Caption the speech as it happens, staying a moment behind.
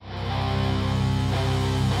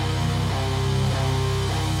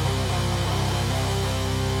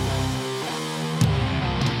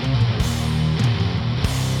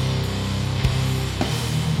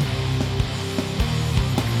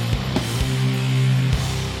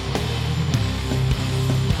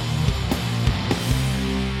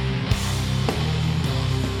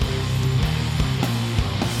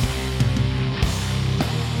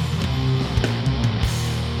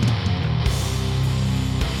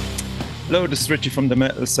Hello, this is Richie from the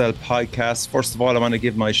Metal Cell podcast. First of all, I want to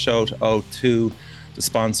give my shout out to the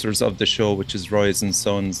sponsors of the show, which is Rise and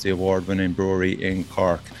Sons, the award-winning brewery in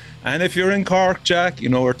Cork. And if you're in Cork, Jack, you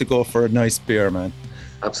know where to go for a nice beer, man.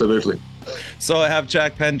 Absolutely. So I have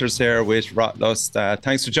Jack Penders here with Rotlaust.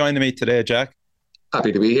 Thanks for joining me today, Jack.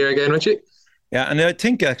 Happy to be here again, Richie. Yeah, and I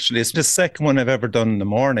think actually it's the second one I've ever done in the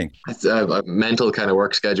morning. It's a mental kind of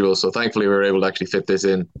work schedule, so thankfully we were able to actually fit this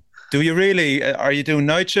in. Do you really? Are you doing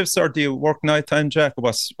night shifts or do you work nighttime, Jack?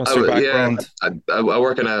 What's your background? Yeah, I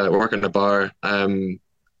work in a bar, and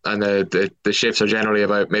the shifts are generally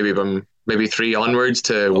about maybe 3 onwards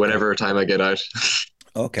to whatever time I get out.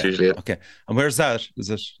 Okay. Usually it. Okay. And where's that? Is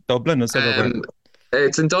it Dublin? Is it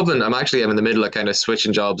It's in Dublin. I'm in the middle of kind of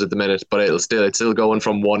switching jobs at the minute, but it's still going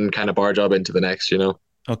from one kind of bar job into the next, you know.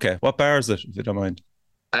 Okay. What bar is it, if you don't mind?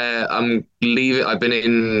 I'm leaving. I've been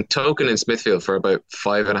in Token in Smithfield for about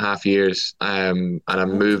 5.5 years, and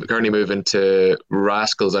I'm currently moving to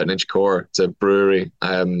Rascals out in Inchicore. It's a brewery.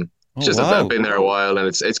 I've been there a while, and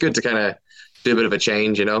it's good to kind of do a bit of a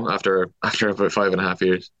change, you know, after about 5.5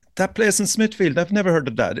 years. That place in Smithfield, I've never heard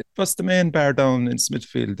of that. What's the main bar down in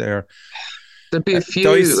Smithfield there? There'd be a few.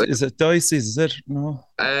 Is it Dicey's? Is it? No.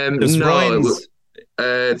 There's No. Ryan's.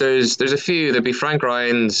 There's a few. There'd be Frank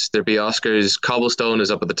Ryan's. There'd be Oscar's. Cobblestone is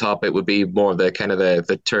up at the top. It would be more of the kind of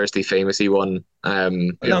the touristy, famousy one.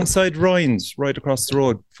 Alongside Ryan's, right across the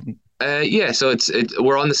road. So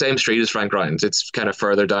we're on the same street as Frank Ryan's. It's kind of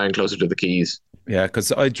further down, closer to the quays. Yeah,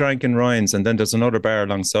 because I drank in Ryan's, and then there's another bar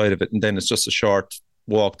alongside of it, and then it's just a short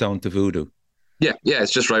walk down to Voodoo. Yeah,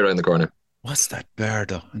 it's just right around the corner. What's that bar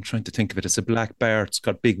though? I'm trying to think of it. It's a black bar. It's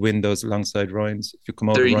got big windows alongside Ryan's. If you come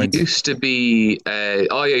out there of Ryan's, used to be.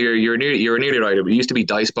 You're nearly right. It used to be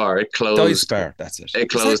Dice Bar. It closed. Dice Bar. That's it. It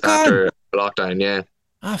closed after lockdown. Yeah.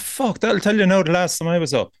 Ah, fuck! That'll tell you now. The last time I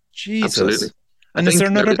was up, Jesus. Absolutely. And is there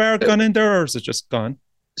another bar gone in there, or is it just gone?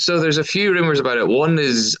 So there's a few rumors about it. One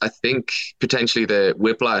is, I think, potentially the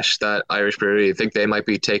Whiplash, that Irish brewery. I think they might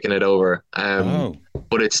be taking it over.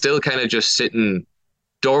 But it's still kind of just sitting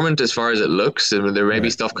dormant as far as it looks. I mean, there may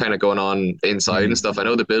be stuff kind of going on inside and stuff. I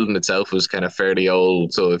know the building itself was kind of fairly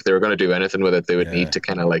old, so if they were going to do anything with it, they would need to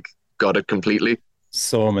kind of like gut it completely.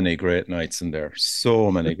 So many great nights in there.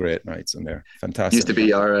 Fantastic. Used to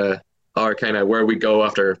be our kind of where we go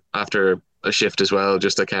after a shift as well,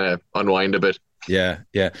 just to kind of unwind a bit. Yeah.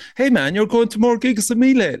 Hey man, you're going to more gigs than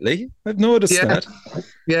me lately. I've noticed that.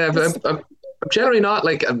 Yeah, but I'm generally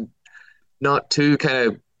I'm not too kind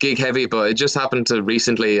of gig heavy, but it just happened to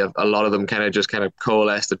recently a lot of them kind of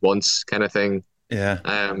coalesced at once, kind of thing. Yeah.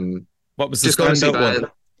 What was the standout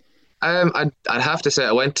one? I'd have to say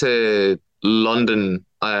I went to London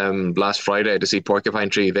last Friday to see Porcupine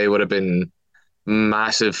Tree. They would have been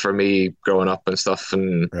massive for me growing up and stuff,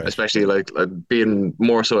 and especially like being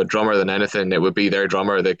more so a drummer than anything. It would be their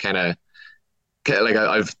drummer that kind of like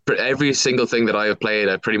I've every single thing that I have played,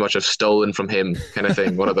 I pretty much have stolen from him, kind of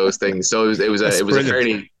thing. One of those things. So it was a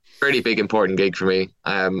fairly big important gig for me.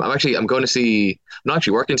 I'm not actually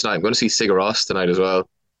working tonight. I'm going to see Sigur Rós tonight as well.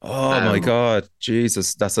 Oh my God,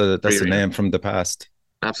 Jesus, that's a name from the past.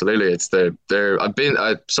 Absolutely, it's I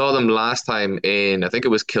saw them last time in, I think it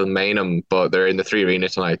was Kilmainham, but they're in the 3 Arena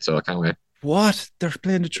tonight, so I can't wait. What? They're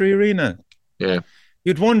playing the 3 Arena? Yeah.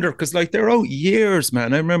 You'd wonder, because like they're out years,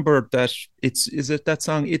 man. I remember that is it that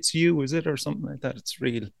song "It's You"? Is it or something like that? It's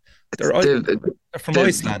real. They're from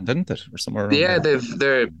Iceland, isn't it, or somewhere?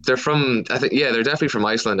 Around they're from. I think they're definitely from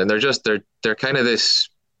Iceland, and they're kind of this.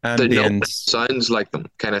 Ambient. Sounds like them,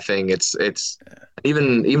 kind of thing. It's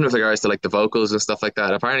even with regards to like the vocals and stuff like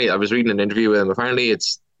that. Apparently, I was reading an interview with him. Apparently,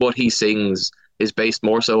 it's what he sings is based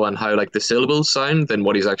more so on how like the syllables sound than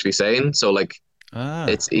what he's actually saying. So like.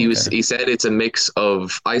 He said it's a mix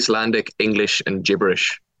of Icelandic, English, and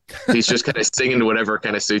gibberish. He's just kind of singing whatever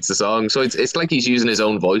kind of suits the song. So it's like he's using his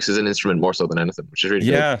own voice as an instrument more so than anything, which is really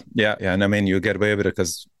cool. Yeah. And I mean, you get away with it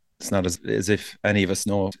because it's not as if any of us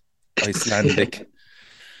know Icelandic.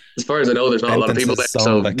 As far as I know, there's not a lot of people there,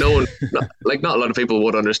 so not a lot of people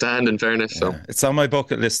would understand. In fairness, so it's on my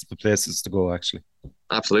bucket list of places to go. Actually,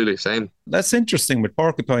 absolutely, same. That's interesting with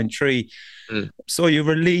Porcupine Tree. So you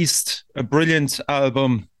released a brilliant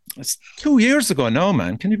album. It's 2 years ago now,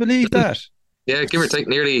 man. Can you believe that? Yeah, give or take,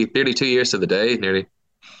 nearly 2 years to the day, nearly.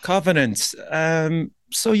 Covenant.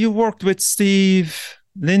 So you worked with Steve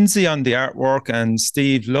Lindsay on the artwork and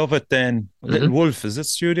Steve Lovett then. Little Wolf, is it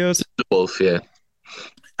Studios? Wolf, yeah.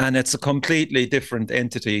 And it's a completely different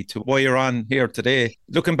entity to what you're on here today.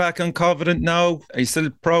 Looking back on Covenant now, are you still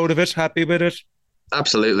proud of it, happy with it?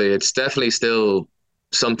 Absolutely. It's definitely still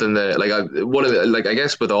something that, I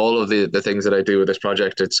guess with all of the things that I do with this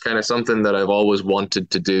project, it's kind of something that I've always wanted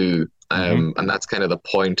to do Mm-hmm. And that's kind of the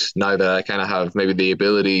point now that I kind of have maybe the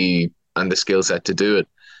ability and the skill set to do it.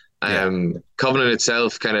 Yeah. Covenant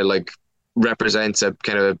itself kind of like represents a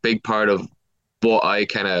kind of a big part of what I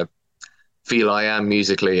kind of feel I am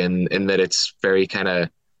musically, in that it's very kind of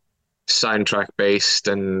soundtrack based,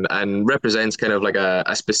 and represents kind of like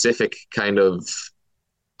a specific kind of,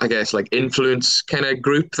 I guess, like influence kind of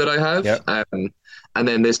group that I have. Yeah. And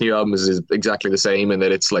then this new album is exactly the same in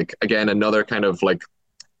that it's like, again, another kind of like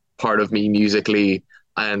part of me musically.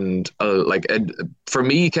 And for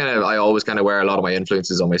me, kind of, I always kind of wear a lot of my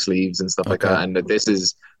influences on my sleeves and stuff like Okay. that. And this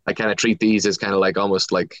is, I kind of treat these as kind of like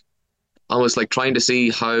almost like trying to see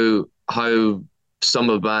how some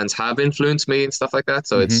of the bands have influenced me and stuff like that.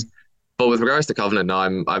 So Mm-hmm. but with regards to Covenant, now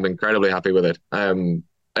I'm incredibly happy with it.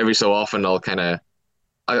 Every so often I'll kind of,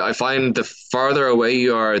 I find the farther away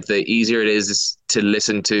you are, the easier it is to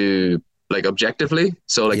listen to, like, objectively.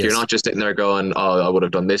 So like you're Yes. not just sitting there going, "Oh, I would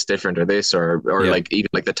have done this different or this," or Yeah. like even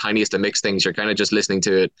like the tiniest of mixed things. You're kind of just listening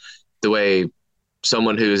to it the way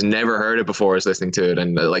someone who's never heard it before is listening to it,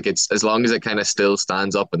 and like it's, as long as it kind of still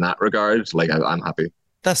stands up in that regard, like I'm happy.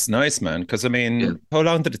 That's nice, man. Because I Yeah, mean, how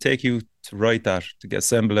long did it take you to write that, to get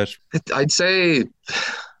assemble it? I'd say.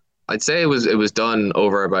 I'd say it was done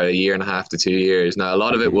over about a year and a half to 2 years. Now, a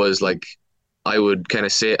lot of it Mm-hmm. was like I would kind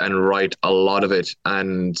of sit and write a lot of it,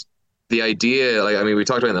 and the idea, like, I mean, we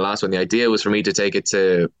talked about in the last one, the idea was for me to take it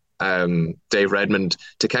to Dave Redmond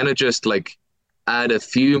to kind of just like add a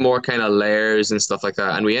few more kind of layers and stuff like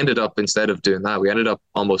that. And we ended up, instead of doing that, we ended up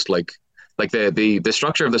almost like the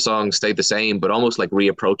structure of the song stayed the same, but almost like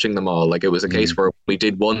reapproaching them all. Like it was a case Mm. where we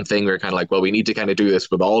did one thing, we are kind of like, well, we need to kind of do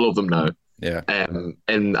this with all of them now. Yeah.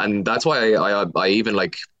 And that's why I even,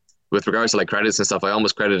 like, with regards to like credits and stuff, I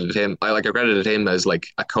almost credited him. I credited him as like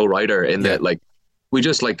a co-writer, in Yeah. that like we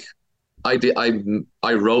just like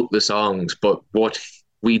I wrote the songs, but what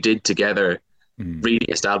we did together Mm. really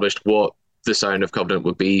established what the sound of Covenant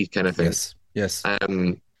would be, kind of thing. Yes. Yes.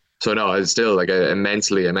 So no, I was still like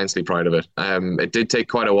immensely proud of it. It did take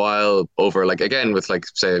quite a while, over, like, again, with, like,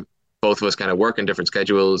 say, both of us kind of working different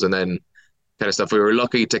schedules and then kind of stuff. We were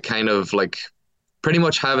lucky to kind of like pretty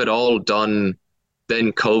much have it all done.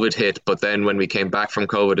 Then COVID hit, but then when we came back from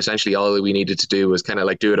COVID, essentially all that we needed to do was kind of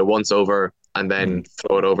like do it a once over and then Mm.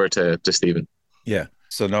 throw it over to Stephen. Yeah.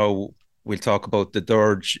 So now we'll talk about the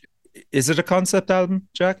Dirge. Is it a concept album,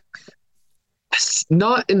 Jack?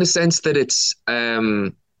 Not in the sense that it's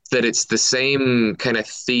the same kind of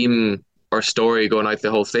theme or story going out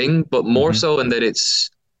the whole thing, but more Mm-hmm. so in that it's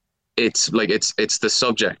the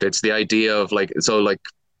subject. It's the idea of, like, so like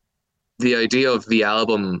the idea of the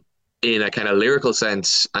album in a kind of lyrical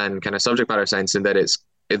sense and kind of subject matter sense, in that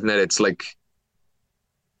it's like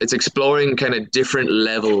it's exploring kind of different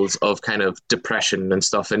levels of kind of depression and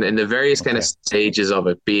stuff, and in the various kind of Okay. stages of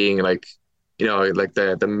it, being like, like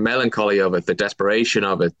the melancholy of it, the desperation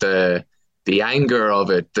of it, the anger of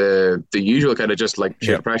it, the usual kind of just like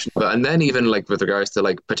sheer Yeah. depression, and then even like with regards to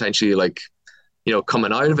like potentially like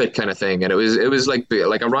coming out of it, kind of thing. And it was like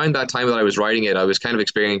around that time that I was writing it, I was kind of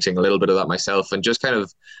experiencing a little bit of that myself, and just kind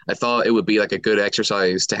of, I thought it would be like a good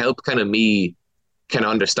exercise to help kind of me kind of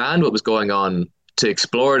understand what was going on, to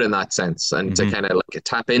explore it in that sense, and to Mm-hmm. kind of like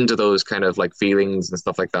tap into those kind of like feelings and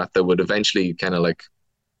stuff like that would eventually kind of like,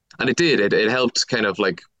 and it helped kind of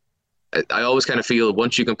like, I always kind of feel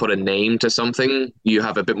once you can put a name to something, you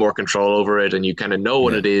have a bit more control over it, and you kind of know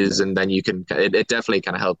what Yeah. it is, and then it definitely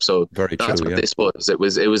kind of helps. So Very that's true. what Yeah. this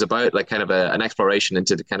was. It was about like kind of an exploration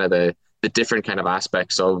into the kind of the different kind of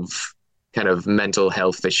aspects of kind of mental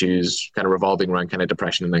health issues, kind of revolving around kind of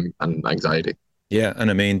depression and anxiety. Yeah.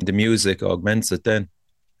 And I mean, the music augments it then.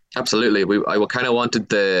 Absolutely. I kind of wanted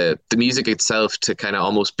the music itself to kind of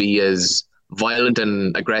almost be as violent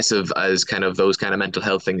and aggressive as kind of those kind of mental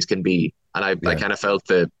health things can be. And I Yeah. kind of felt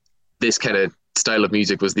that this kind of style of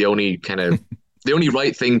music was the only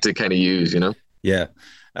right thing to kind of use, Yeah.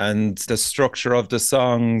 And the structure of the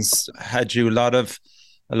songs, had you a lot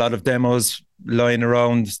of demos lying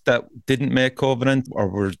around that didn't make Covenant, or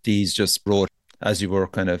were these just wrote as you were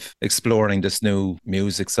kind of exploring this new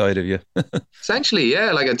music side of you? Essentially,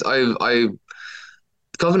 yeah. Like I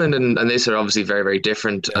Covenant and this are obviously very, very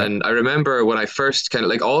different. Yeah. And I remember when I first kind of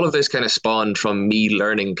like, all of this kind of spawned from me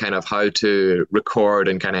learning kind of how to record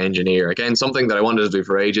and kind of engineer. Again, something that I wanted to do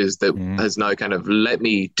for ages that Mhm. has now kind of let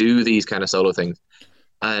me do these kind of solo things.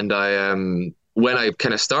 And when I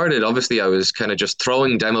kind of started, obviously I was kind of just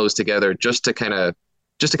throwing demos together just to kind of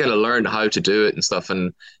learn how to do it and stuff.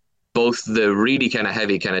 And both the really kind of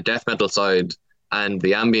heavy kind of death metal side and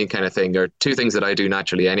the ambient kind of thing are two things that I do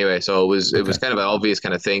naturally anyway. So it was Okay. kind of an obvious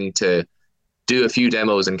kind of thing to do a few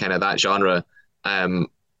demos in kind of that genre.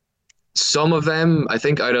 Some of them, I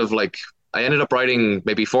think, out of like, I ended up writing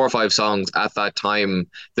maybe 4 or 5 songs at that time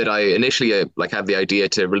that I initially like had the idea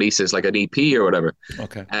to release as like an EP or whatever.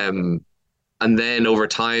 Okay. Um, and then over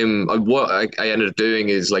time, what I ended up doing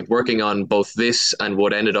is like working on both this and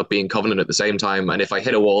what ended up being Covenant at the same time. And if I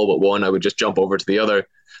hit a wall with one, I would just jump over to the other.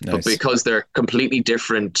 But Nice. because they're completely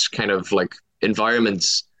different kind of like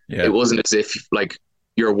environments, it Yeah. wasn't as if like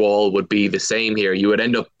your wall would be the same here. You would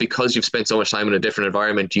end up, because you've spent so much time in a different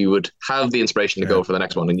environment, you would have the inspiration to Yeah. go for the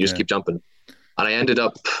next one and you just Yeah. keep jumping. And I ended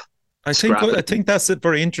up I scrapping. think that's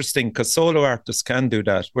very interesting because solo artists can do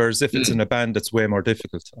that, whereas if it's in Mm. a band, it's way more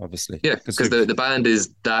difficult, obviously, Yeah, because because you've the band is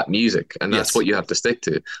that music, and that's yes, what you have to stick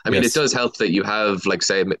to. I mean, it yes, does help that you have, like,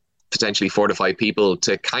 say, potentially 4 to 5 people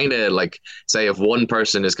to kind of like say if one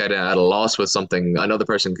person is kind of at a loss with something, another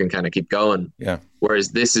person can kind of keep going. yeah,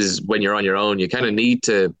 Whereas this is when you're on your own, you kind of need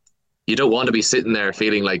to. You don't want to be sitting there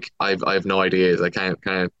feeling like I have no ideas. I can't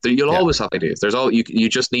kind of. You'll yeah, always have ideas. There's all you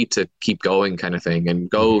just need to keep going, kind of thing, and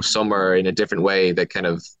go hmm somewhere in a different way that kind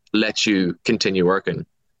of lets you continue working.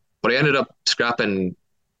 But I ended up scrapping,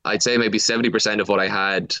 I'd say maybe 70% of what I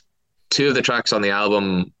had. Two of the tracks on the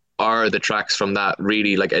album are the tracks from that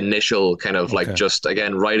really like initial kind of like okay, just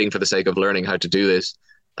again writing for the sake of learning how to do this.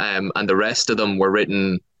 And the rest of them were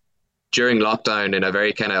written during lockdown in a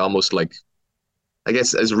very kind of almost like, I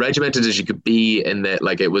guess, as regimented as you could be, in that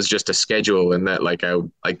like it was just a schedule, and that like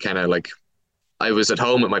I kind of like I was at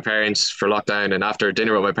home with my parents for lockdown, and after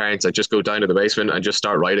dinner with my parents, I'd just go down to the basement and just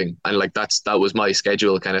start writing. And like that was my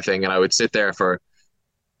schedule kind of thing. And I would sit there for,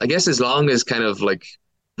 I guess, as long as kind of like,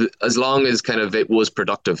 as long as kind of it was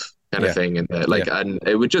productive kind of yeah, thing. And yeah, like, and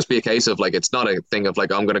it would just be a case of like, it's not a thing of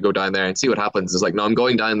like, I'm going to go down there and see what happens. It's like, no, I'm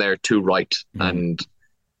going down there to write. mm,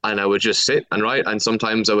 And I would just sit and write. And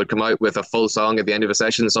sometimes I would come out with a full song at the end of a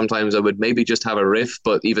session. Sometimes I would maybe just have a riff,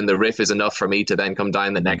 but even the riff is enough for me to then come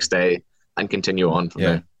down the mm, next day and continue on from yeah.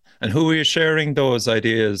 there. And who were you sharing those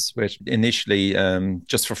ideas with initially,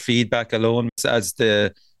 just for feedback alone, as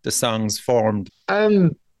the songs formed?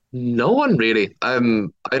 Um, no one really. I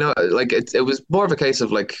know, like it was more of a case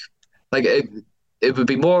of like it would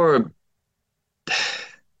be more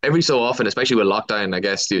every so often, especially with lockdown. I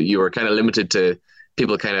guess you were kind of limited to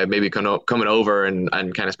people kind of maybe coming over and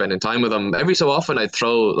kind of spending time with them. Every so often, I'd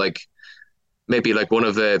throw like maybe like one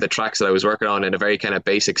of the tracks that I was working on in a very kind of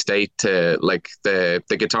basic state to like the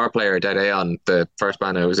guitar player Dead Aeon, the first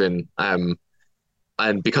band I was in.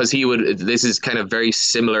 And because he would, this is kind of very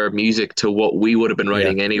similar music to what we would have been Yeah.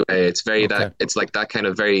 writing anyway. It's very Okay. that it's like that kind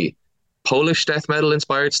of very Polish death metal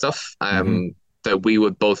inspired stuff. Hmm. That we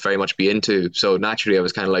would both very much be into. So naturally, I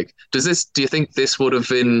was kind of like, do you think this would have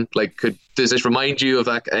been like, does this remind you of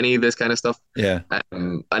that, any of this kind of stuff? Yeah.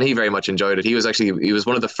 And he very much enjoyed it. He was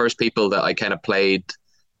one of the first people that I kind of played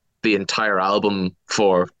the entire album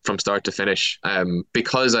for from start to finish.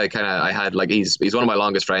 Because I had like, he's one of my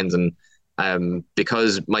longest friends, and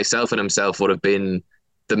because myself and himself would have been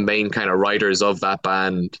the main kind of writers of that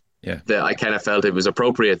band, Yeah. that I kind of felt it was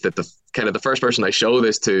appropriate that the kind of the first person I show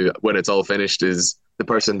this to when it's all finished is the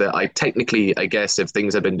person that I technically, I guess, if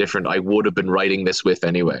things had been different, I would have been writing this with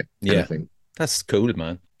anyway, kind of Yeah. thing. That's cool,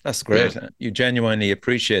 man. That's Yeah. great. You genuinely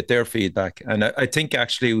appreciate their feedback. And I think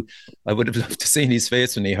actually I would have loved to seen his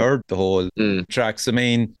face when he heard the whole Mm. tracks. I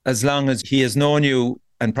mean, as long as he has known you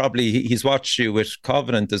and probably he's watched you with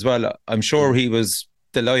Covenant as well, I'm sure Mm. he was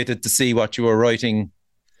delighted to see what you were writing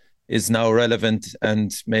is now relevant.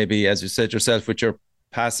 And maybe, as you said yourself, with your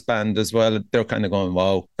past band as well, they're kind of going,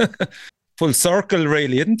 wow. Full circle,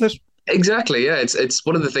 really, isn't it? Exactly. Yeah. It's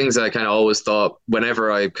one of the things that I kind of always thought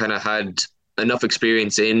whenever I kind of had enough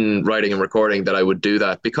experience in writing and recording that I would do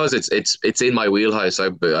that, because it's in my wheelhouse.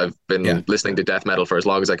 I've Yeah. been listening to death metal for as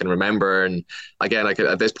long as I can remember, and again,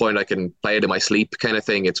 at this point I can play it in my sleep, kind of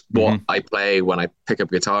thing. It's what Hmm. I play when I pick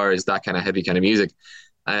up guitar, is that kind of heavy kind of music.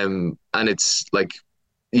 And it's like,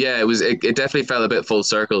 yeah, it definitely felt a bit full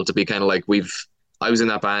circle to be kind of like, I was in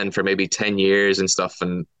that band for maybe 10 years and stuff,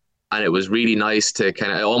 and it was really nice to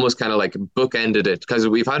kind of almost kind of like bookended it, because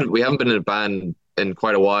we haven't been in a band in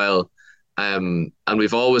quite a while. And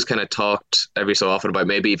we've always kind of talked every so often about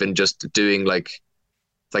maybe even just doing like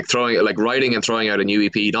throwing like writing and throwing out a new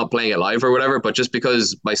EP, not playing it live or whatever, but just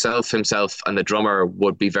because myself, himself, and the drummer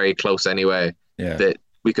would be very close anyway, Yeah. that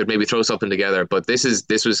we could maybe throw something together. But this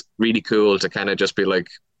was really cool to kind of just be like,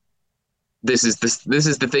 this is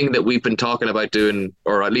the thing that we've been talking about doing,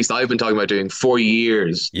 or at least I've been talking about doing for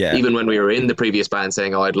years, Yeah. even when we were in the previous band,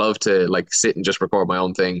 saying, oh, I'd love to like sit and just record my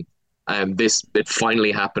own thing. This it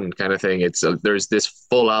finally happened, kind of thing. It's there's this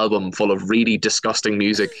full album full of really disgusting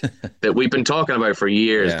music that we've been talking about for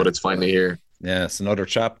years, Yeah. but it's finally here. Yeah. It's another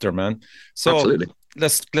chapter, man. So Absolutely.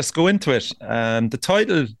 let's go into it. The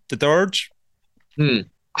title, the Dirge. I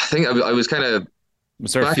think I was kind of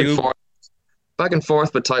Was there a back and few? forth, back and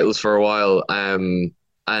forth with titles for a while. And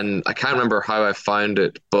I can't remember how I found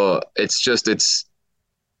it, but it's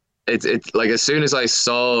like as soon as I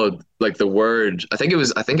saw like the word, I think it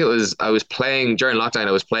was I was playing during lockdown.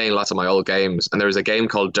 I was playing lots of my old games, and there was a game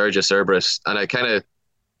called Dirge, and I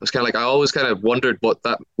was kind of like I always kind of wondered what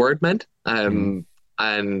that word meant, Mm,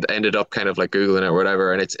 and ended up kind of like googling it or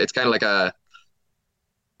whatever, and it's kind of like a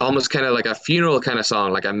almost kind of like a funeral kind of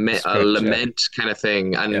song, like a script, yeah, lament kind of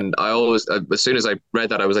thing. yeah, And I always, as soon as I read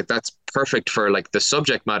that, I was like, that's perfect for like the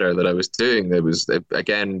subject matter that I was doing. It was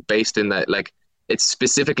again based in that like it's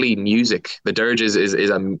specifically music. The dirge is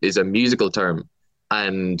a musical term,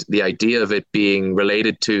 and the idea of it being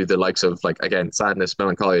related to the likes of like again sadness,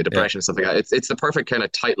 melancholy, yeah. depression, stuff like that. It's the perfect kind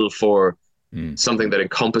of title for Mm. something that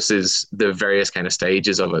encompasses the various kind of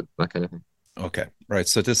stages of it. That kind of thing. Okay, right.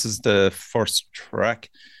 So this is the first track.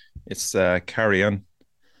 It's Carry On,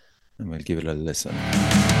 and we'll give it a listen.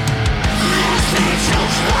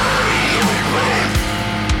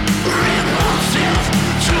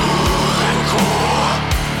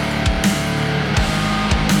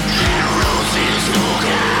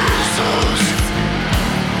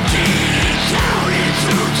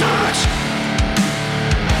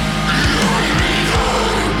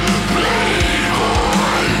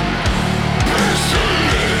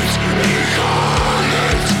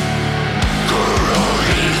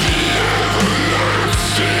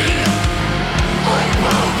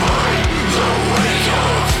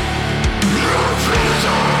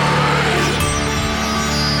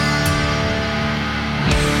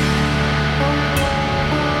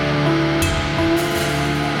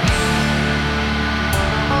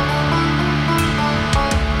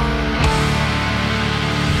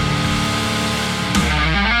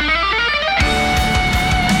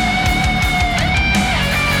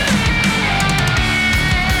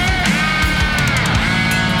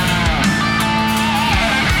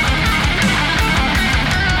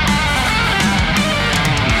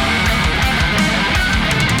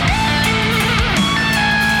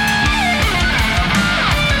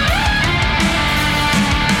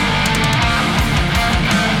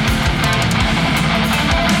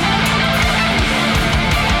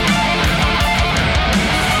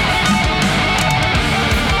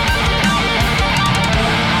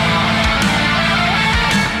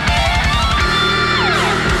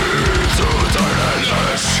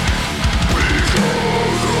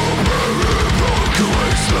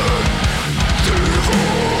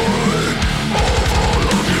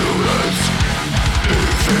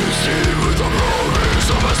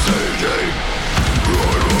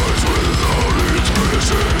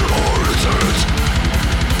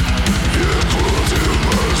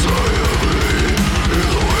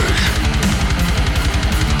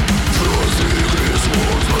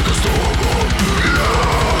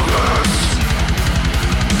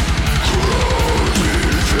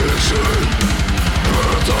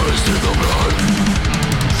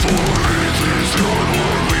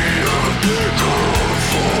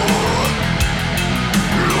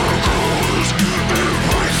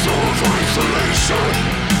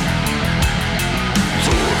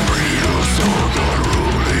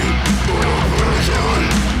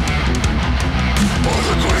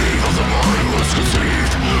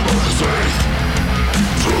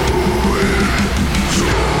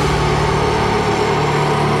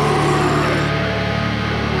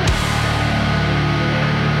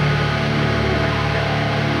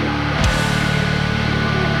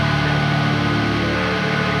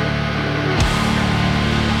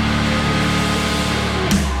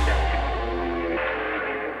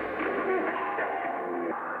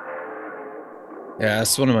 Yeah,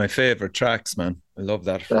 it's one of my favorite tracks, man. I love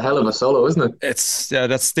that. A hell of a solo, isn't it? It's yeah,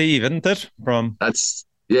 that's Steve, isn't it? From That's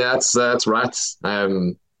Rats.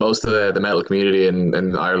 Most of the metal community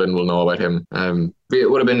in Ireland will know about him. It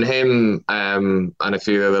would have been him, and a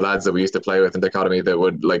few of the lads that we used to play with in Dichotomy that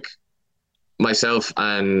would like myself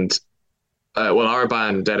and well, our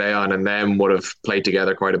band Dead Aeon and them would have played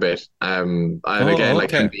together quite a bit. And again,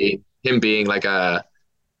 like okay. him being like a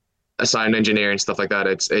sound engineer and stuff like that.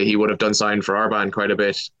 It's he would have done sound for our band quite a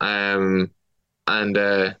bit. And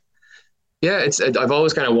yeah, I've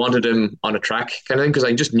always kind of wanted him on a track kind of thing because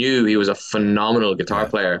I just knew he was a phenomenal guitar Yeah.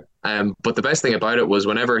 player. But the best thing about it was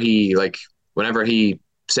whenever he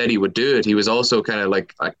said he would do it, he was also kind of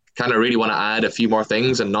like, I kind of really want to add a few more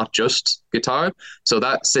things and not just guitar. So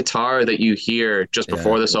that sitar that you hear just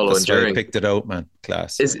before the solo and during, I picked it out, man.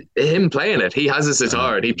 Class. Is him playing it. He has a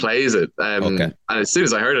sitar and he plays it. Okay. And as soon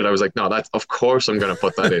as I heard it, I was like, no, that's, of course I'm going to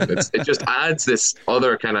put that in. It just adds this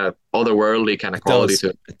other kind of otherworldly kind of quality to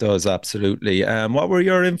it. It does, absolutely. What were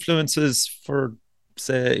your influences for,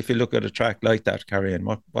 say, if you look at a track like that, Carrion,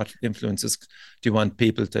 what influences do you want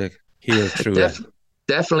people to hear through it?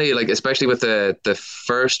 Definitely, like, especially with the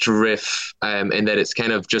first riff, in that it's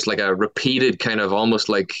kind of just like a repeated kind of almost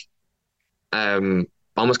kind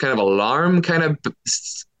of alarm kind of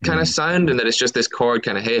sound, and that it's just this chord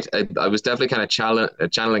kind of hit. I was definitely kind of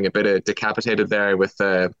channeling a bit of Decapitated there with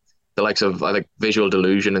the likes of, I think, Visual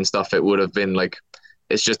Delusion and stuff. It would have been like,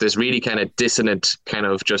 it's just this really kind of dissonant kind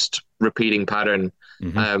of just repeating pattern.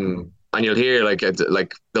 And you'll hear like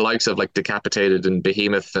the likes of like Decapitated and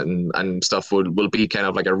Behemoth and stuff will be kind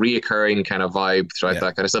of like a reoccurring kind of vibe throughout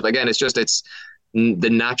that kind of stuff. Again, it's the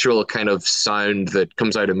natural kind of sound that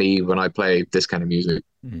comes out of me when I play this kind of music.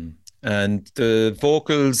 And the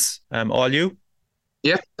vocals, all you?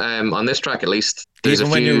 Yeah, on this track at least. Even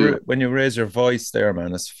when you raise your voice there,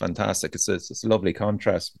 man, it's fantastic. It's a lovely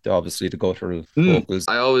contrast, obviously, the guttural vocals.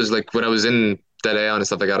 I always, like, when I was in Dead Aeon and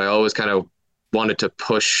stuff like that, I always kind of wanted to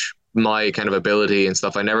push my kind of ability and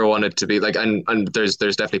stuff. I never wanted to be like, and there's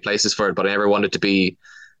definitely places for it, but I never wanted to be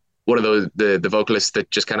one of those the vocalists that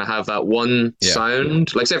just kind of have that one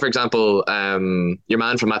sound. Like, say for example, your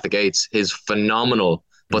man from At the Gates, is phenomenal,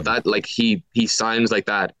 but that, like, he sounds like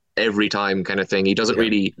that every time kind of thing. He doesn't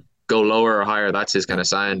really go lower or higher. That's his kind of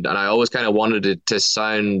sound. And I always kind of wanted it to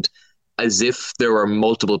sound as if there were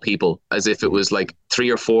multiple people, as if it was like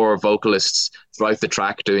 3 or 4 vocalists throughout the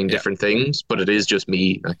track doing different things, but it is just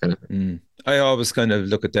me, that kind of thing. I always kind of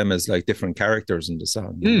look at them as like different characters in the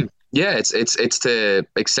song. Yeah, it's to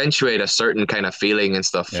accentuate a certain kind of feeling and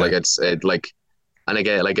stuff. Like and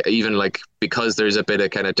again, like, even like, because there's a bit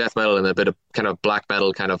of kind of death metal and a bit of kind of black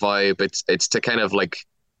metal kind of vibe, it's to kind of like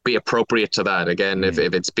be appropriate to that. Again, if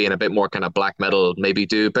it's being a bit more kind of black metal, maybe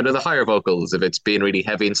do a bit of the higher vocals. If it's being really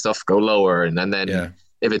heavy and stuff, go lower. And then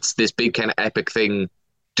if it's this big kind of epic thing,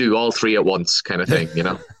 do all 3 at once kind of thing, you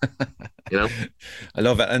know? I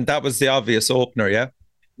love it. And that was the obvious opener, yeah?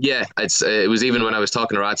 Yeah, it was, even when I was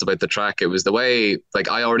talking to Rats about the track, it was the way, like,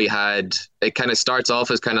 I already had, it kind of starts off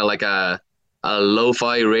as kind of like a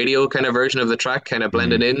lo-fi radio kind of version of the track kind of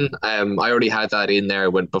blended in. I already had that in there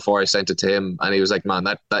before I sent it to him, and he was like, man,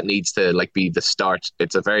 that needs to like be the start.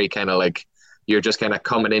 It's a very kind of like, you're just kind of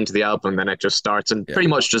coming into the album, then it just starts and pretty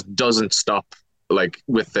much just doesn't stop, like,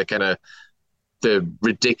 with the kind of the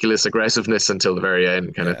ridiculous aggressiveness until the very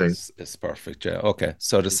end kind of thing. It's perfect. Yeah. Okay,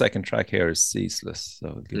 so the second track here is Ceaseless, so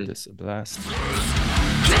I'll give this a blast.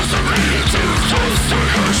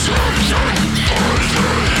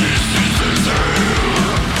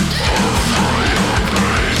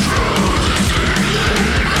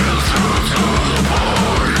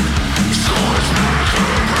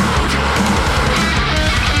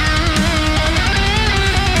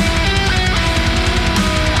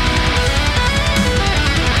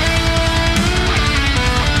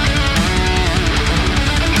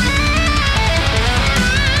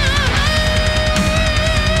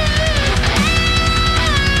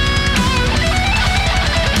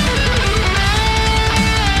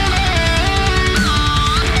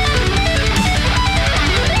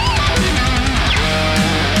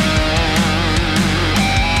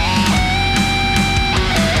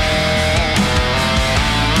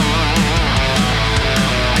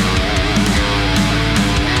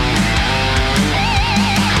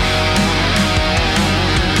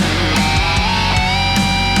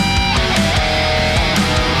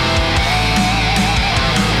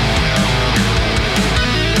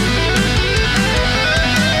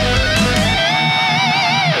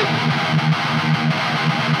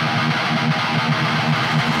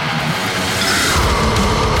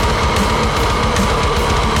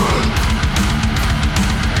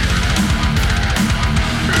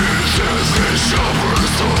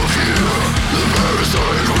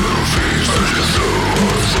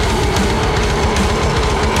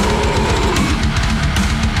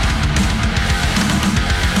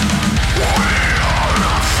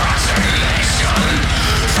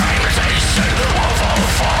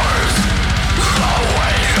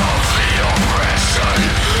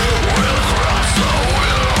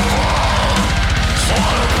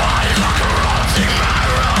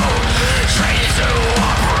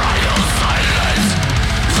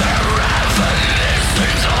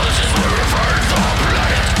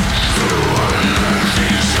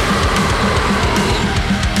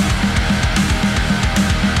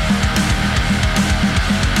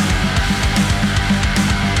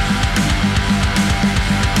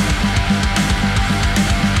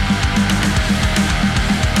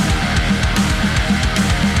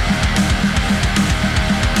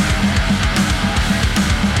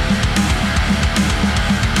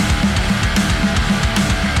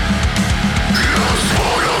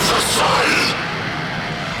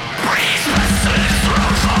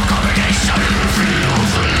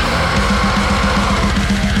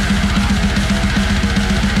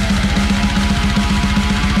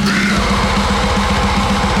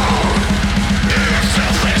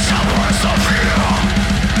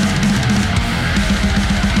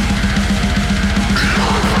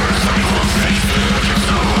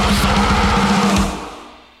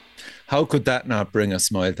 How could that not bring a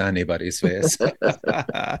smile to anybody's face?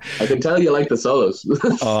 I can tell you like the solos.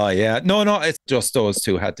 Oh, yeah. No, it's just those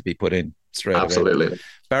two had to be put in straight away. Absolutely.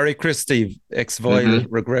 Barry Christie, Ex-Vile,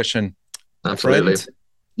 Regression. Absolutely. Friend?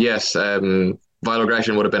 Yes. Vile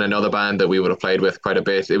Regression would have been another band that we would have played with quite a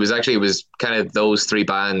bit. It was kind of those three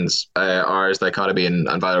bands, Ours, Dichotomy,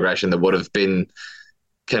 and Vile Regression, that would have been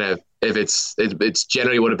kind of, if it's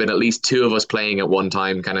generally would have been at least two of us playing at one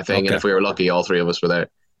time kind of thing. Okay. And if we were lucky, all three of us were there.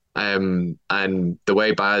 And the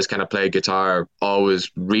way Baz kind of played guitar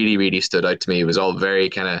always really, really stood out to me. It was all very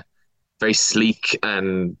kind of very sleek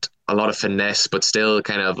and a lot of finesse, but still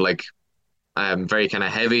kind of like very kind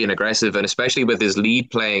of heavy and aggressive. And especially with his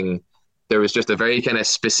lead playing, there was just a very kind of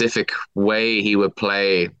specific way he would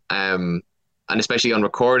play. And especially on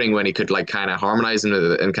recording when he could like kind of harmonize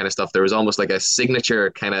and kind of stuff, there was almost like a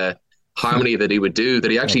signature kind of harmony that he would do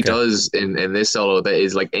that he actually does in this solo that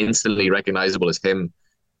is like instantly recognizable as him.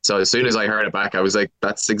 So as soon as I heard it back, I was like,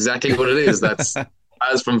 that's exactly what it is. That's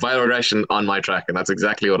as from Vile Regression on my track, and that's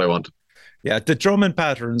exactly what I want. Yeah, the drumming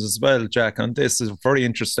patterns as well, Jack, on this is very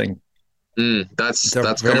interesting. That's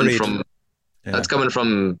coming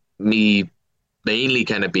from me mainly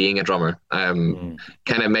kind of being a drummer. Kind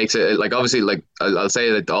of makes it like, obviously, like I'll say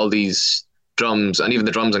that all these drums and even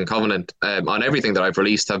the drums in Covenant on everything that I've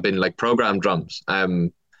released have been like programmed drums.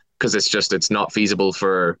 Because it's not feasible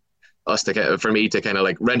for me to kind of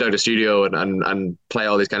like rent out a studio and play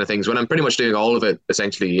all these kind of things when I'm pretty much doing all of it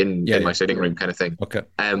essentially in my sitting room kind of thing. Okay.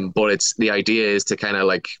 But the idea is to kind of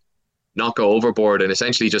like not go overboard and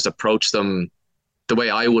essentially just approach them the way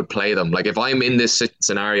I would play them. Like if I'm in this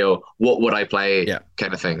scenario, what would I play?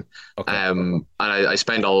 Kind of thing. Okay. And I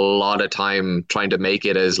spend a lot of time trying to make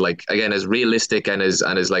it as like, again, as realistic and as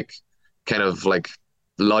like kind of like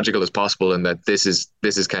logical as possible, and that this is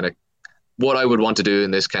kind of what I would want to do in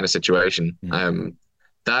this kind of situation.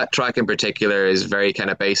 That track in particular is very kind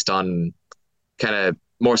of based on kind of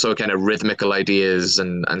more so kind of rhythmical ideas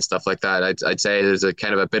and stuff like that. I'd say there's a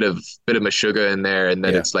kind of a bit of Meshuggah in there, and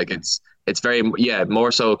then it's like it's very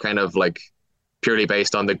more so kind of like purely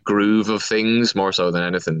based on the groove of things more so than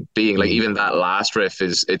anything. Being like even that last riff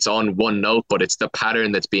it's on one note, but it's the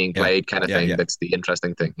pattern that's being played kind of thing. That's the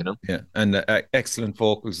interesting thing, you know. Yeah, and excellent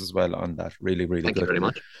vocals as well on that. Really, really Thank good. you very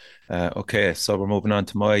much. Okay, so we're moving on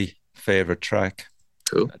to my favorite track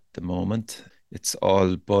at the moment. It's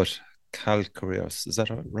All But Calcareous. Is that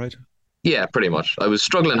right? Yeah, pretty much. I was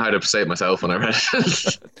struggling how to say it myself when I read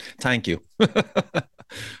it. Thank you.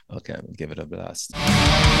 Okay, we'll give it a blast.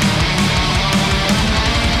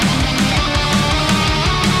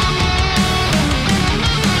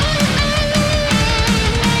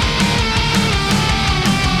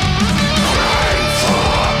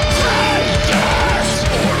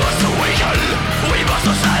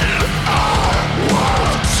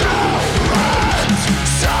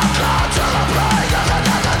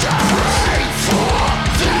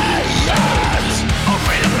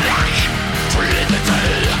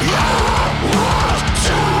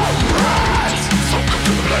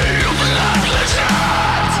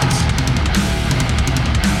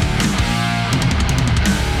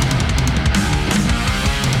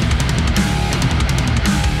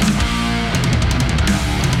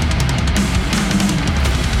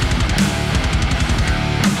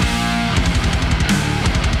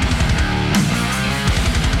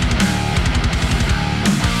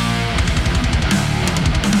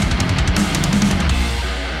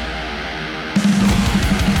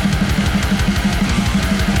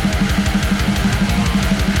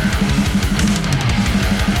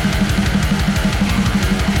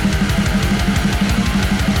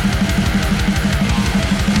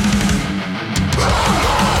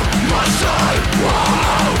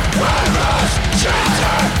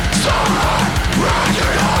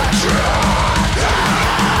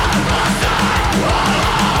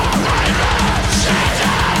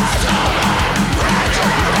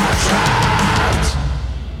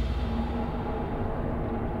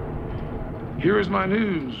 Here is my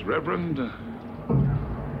news, Reverend.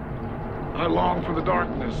 I long for the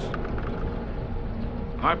darkness.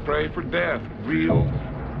 I pray for death, real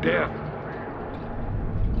death.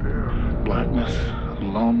 Blackness,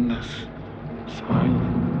 aloneness,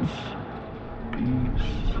 silence, peace.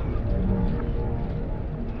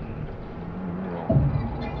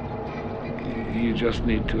 You just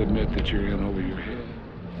need to admit that you're in over your head.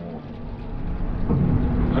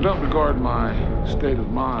 I don't regard my state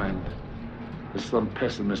of mind as some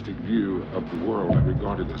pessimistic view of the world. I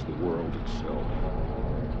regard it as the world itself.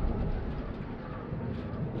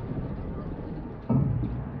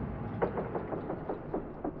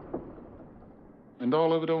 And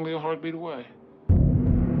all of it only a heartbeat away.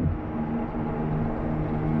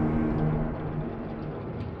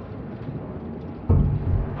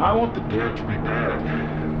 I want the dead to be dead.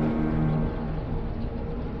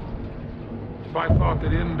 If I thought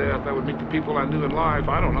that in death I would meet the people I knew in life,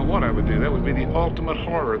 I don't know what I would do. That would be the ultimate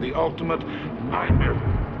horror, the ultimate nightmare.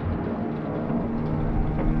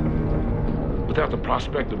 Without the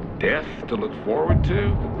prospect of death to look forward to,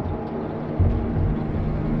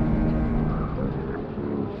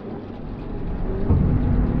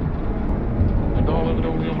 and all of it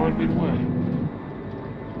only a heartbeat away.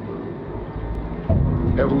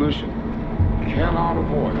 Evolution cannot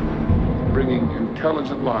avoid bringing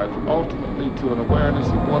intelligent life ultimately to an awareness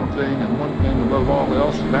of one thing and one thing above all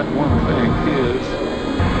else, and that one thing is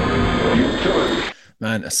utility.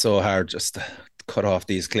 Man, it's so hard just to cut off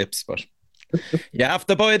these clips, but you have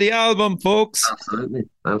to buy the album, folks.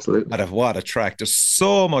 Absolutely. What a track. There's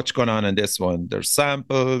so much going on in this one. There's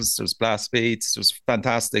samples, there's blast beats, there's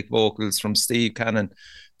fantastic vocals from Steve Cannon.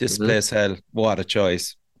 This Place Hell, what a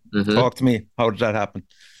choice. Talk to me. How did that happen?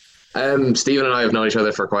 Stephen and I have known each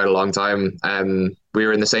other for quite a long time. We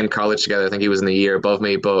were in the same college together. I think he was in the year above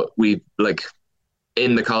me, but we, like,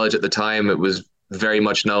 in the college at the time, it was very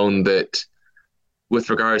much known that with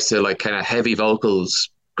regards to like kind of heavy vocals,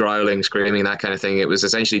 growling, screaming, that kind of thing, it was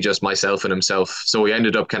essentially just myself and himself. So we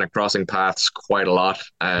ended up kind of crossing paths quite a lot,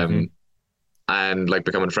 and like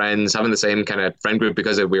becoming friends, having the same kind of friend group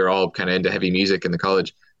because we were all kind of into heavy music in the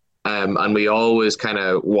college. And we always kind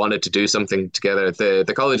of wanted to do something together.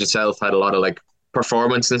 The college itself had a lot of like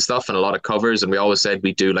performance and stuff and a lot of covers, and we always said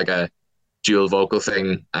we'd do like a dual vocal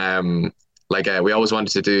thing. We always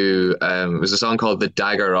wanted to do it was a song called The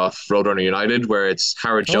Dagger off Roadrunner United, where it's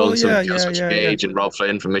Howard Jones and Killswitch Engage and Rob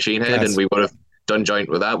Flynn from Machine Head, and we would have done joint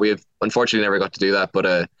with that. We have unfortunately never got to do that, but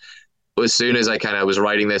as soon as I kind of was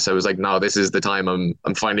writing this, I was like, no, this is the time. I'm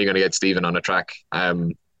finally going to get Stephen on a track.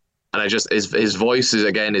 And I just his voice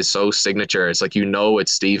is so signature. It's like,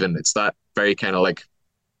 it's Stephen. It's that very kind of like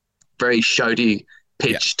very shouty,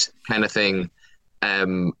 pitched kind of thing.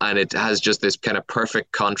 And it has just this kind of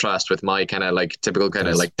perfect contrast with my kind of like typical kind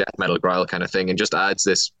of like death metal growl kind of thing, and just adds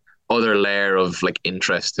this other layer of like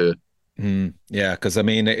interest to it. Yeah, because I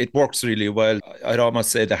mean, it works really well. I'd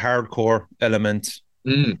almost say the hardcore element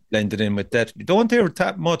blended in with that. You don't hear it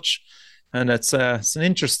that much, and it's an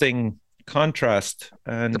interesting contrast,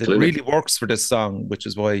 and Absolutely. It really works for this song, which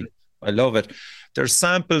is why I love it. There's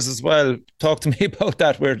samples as well. Talk to me about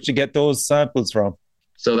that. Where did you get those samples from?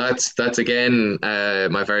 So that's again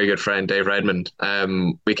my very good friend Dave Redmond. I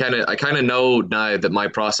kind of know now that my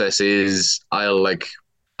process is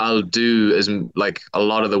I'll do as like a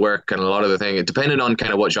lot of the work and a lot of the thing, depending on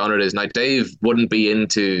kind of what genre it is. Now Dave wouldn't be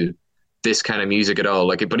into this kind of music at all,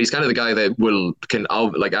 but he's kind of the guy that can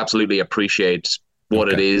absolutely appreciate what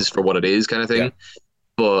it is for what it is kind of thing. Yeah.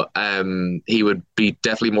 But he would be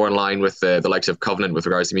definitely more in line with the likes of Covenant with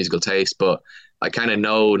regards to musical taste. But I kind of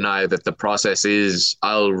know now that the process is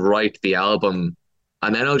I'll write the album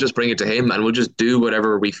and then I'll just bring it to him and we'll just do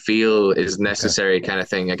whatever we feel is necessary kind of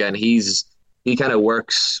thing. Again, he kind of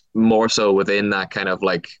works more so within that kind of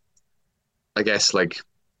like, I guess like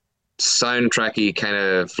soundtracky kind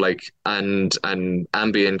of like and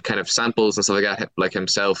ambient kind of samples and stuff like that, like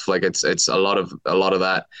himself. Like it's a lot of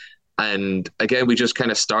that. And again, we just kind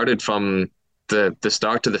of started from the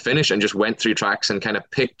start to the finish and just went through tracks and kind of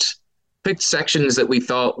picked sections that we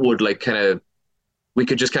thought would like kind of we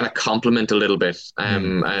could just kind of complement a little bit,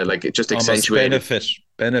 like it just accentuate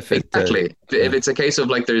benefit exactly. If it's a case of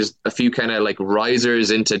like there's a few kind of like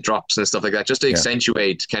risers into drops and stuff like that, just to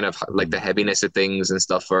accentuate kind of like the heaviness of things and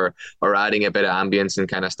stuff, or adding a bit of ambience and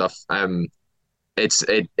kind of stuff.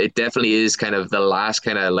 It definitely is kind of the last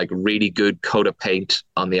kind of like really good coat of paint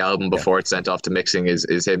on the album before it's sent off to mixing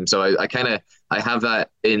is him. So I have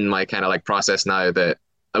that in my kind of like process now, that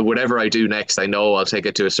whatever I do next, I know I'll take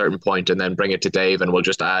it to a certain point and then bring it to Dave, and we'll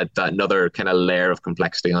just add that another kind of layer of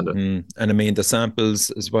complexity on it. And I mean the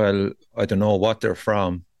samples as well, I don't know what they're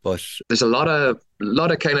from, but there's a lot of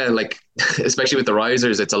kind of like, especially with the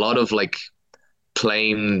risers, it's a lot of like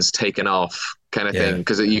planes taken off kind of thing,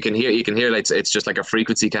 because you can hear like it's just like a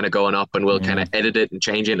frequency kind of going up, and we'll kind of edit it and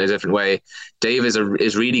change it in a different way. Dave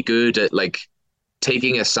is really good at like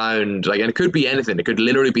taking a sound, like, and it could be anything. It could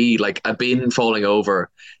literally be like a bin falling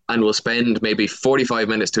over, and we'll spend maybe 45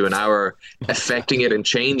 minutes to an hour affecting it and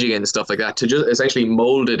changing it and stuff like that to just essentially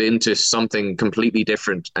mold it into something completely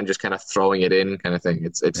different and just kind of throwing it in kind of thing.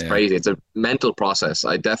 It's crazy. It's a mental process.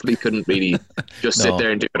 I definitely couldn't really just sit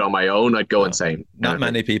there and do it on my own. I'd go insane. Not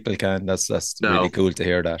many people can. That's really cool to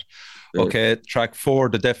hear that. Okay, track 4,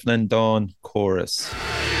 the Deafening Dawn chorus.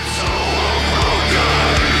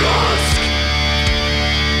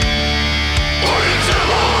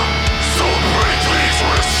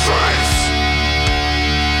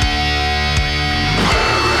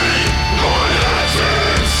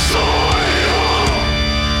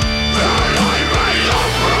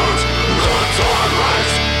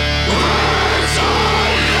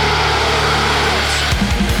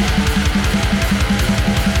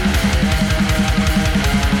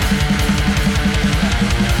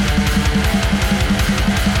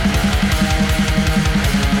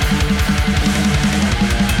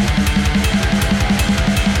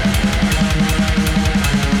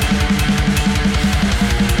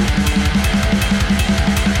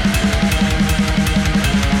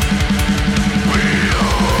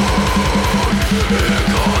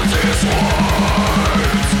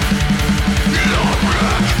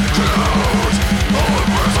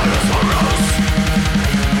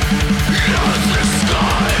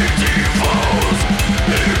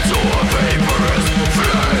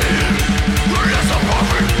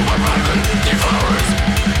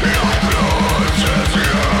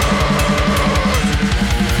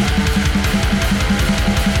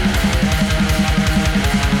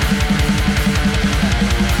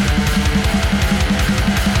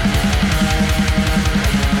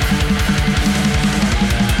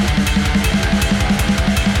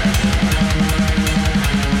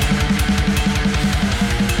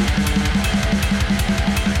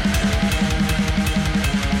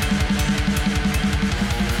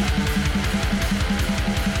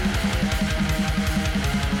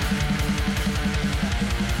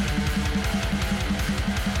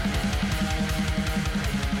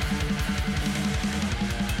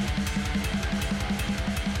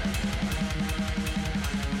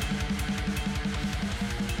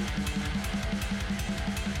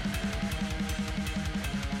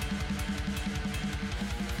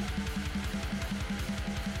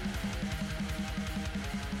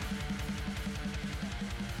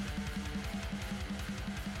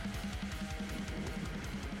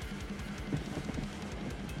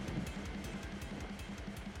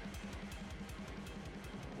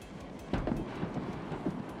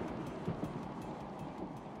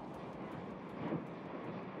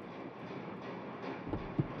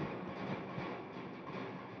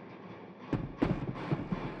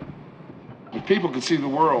 people could see the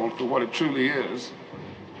world for what it truly is,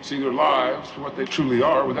 see their lives for what they truly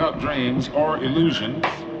are without dreams or illusions,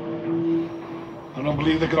 I don't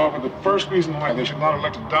believe they could offer the first reason why they should not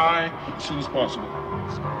elect to die as soon as possible.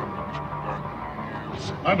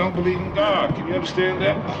 I don't believe in God. Can you understand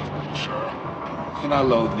that? Sure. And I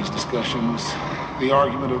loathe these discussions. The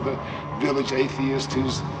argument of the village atheist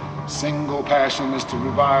whose single passion is to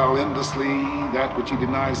revile endlessly that which he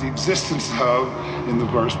denies the existence of in the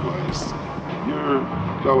first place. Your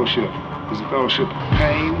fellowship is a fellowship of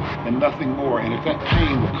pain and nothing more. And if that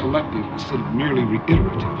pain were collective instead of merely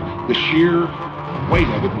reiterative, the sheer weight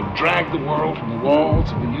of it would drag the world from the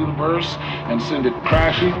walls of the universe and send it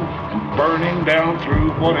crashing and burning down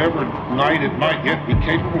through whatever night it might yet be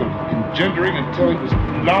capable of engendering until it was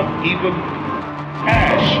not even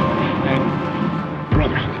ash and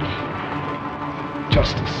brotherhood,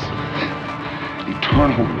 justice,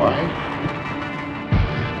 eternal life.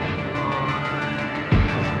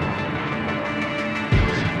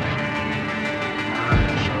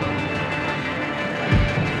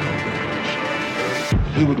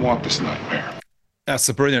 Who would want this nightmare? That's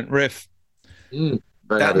a brilliant riff.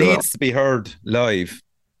 That needs to be heard live.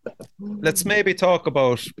 Let's maybe talk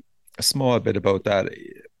about a small bit about that.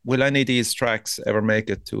 Will any of these tracks ever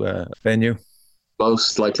make it to a venue?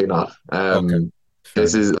 Most likely not. Okay.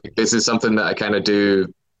 This is something that I kind of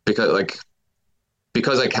do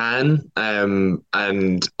because I can,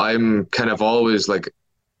 and I'm kind of always like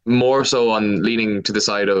more so on leaning to the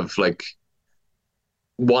side of like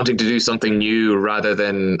wanting to do something new rather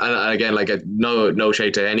than, and again, like no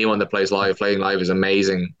shade to anyone that plays live. Playing live is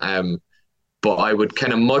amazing. But I would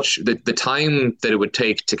kind of the time that it would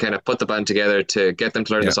take to kind of put the band together, to get them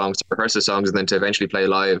to learn the songs, to rehearse the songs, and then to eventually play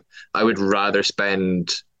live, I would rather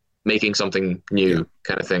spend making something new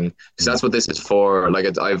kind of thing. Because that's what this is for. Like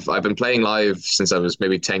I've been playing live since I was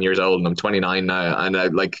maybe 10 years old, and I'm 29 now, and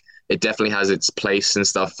it definitely has its place and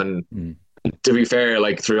stuff. And to be fair,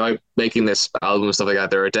 like throughout making this album and stuff like that,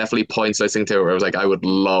 there are definitely points listening to it where I was like, I would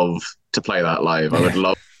love to play that live. I would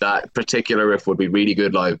love that particular riff would be really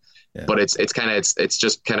good live. Yeah. But it's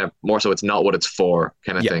just kind of more so it's not what it's for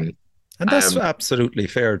kind of thing. And that's absolutely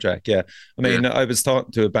fair, Jack. Yeah. I mean, I was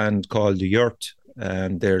talking to a band called The Yurt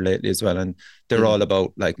there lately as well, and they're all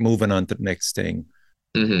about like moving on to the next thing.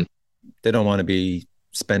 They don't want to be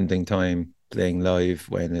spending time playing live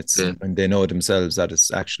when when they know themselves that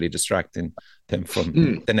it's actually distracting them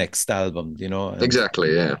from the next album, you know. And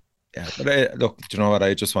exactly, yeah. Yeah, but look, do you know what?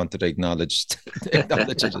 I just wanted to acknowledge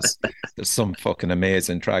there's some fucking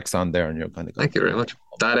amazing tracks on there, and you're kind of going, thank you very much.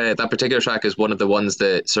 That particular track is one of the ones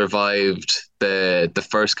that survived the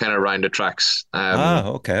first kind of round of tracks.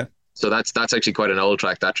 Okay. So that's actually quite an old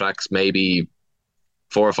track. That track's maybe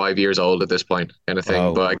 4 or 5 years old at this point, kind of thing.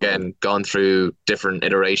 Wow. But again, gone through different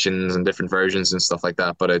iterations and different versions and stuff like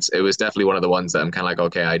that. But it was definitely one of the ones that I'm kind of like,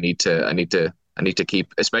 okay, I need to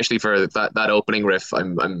keep, especially for that opening riff.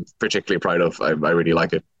 I'm particularly proud of. I really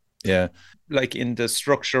like it. Yeah, like in the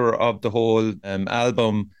structure of the whole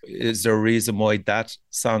album, is there a reason why that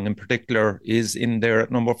song in particular is in there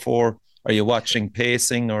at number 4? Are you watching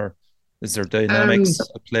pacing, or is there dynamics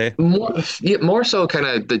at play? More so kind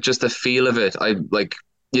of just the feel of it. I like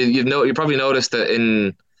you probably noticed that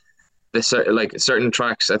in the certain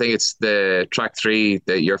tracks. I think it's the track 3,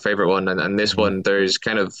 your favorite one, and this one. There's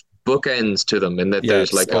kind of bookends to them in that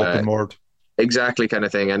there's like spoken word. Exactly, kind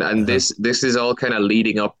of thing, and this is all kind of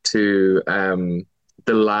leading up to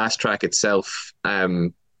the last track itself,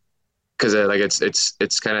 because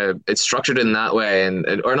it's kind of structured in that way,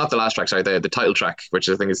 and or not the last track, sorry, the title track, which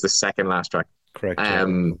I think is the second last track. Correct.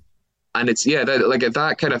 And it's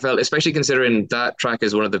that kind of felt, especially considering that track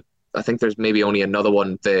is one of the, I think there's maybe only another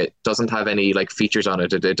one that doesn't have any like features on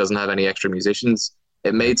it. It doesn't have any extra musicians.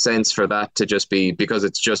 It made sense for that to just be, because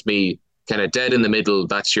it's just me kind of dead in the middle.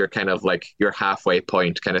 That's your kind of like your halfway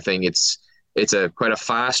point kind of thing. It's quite a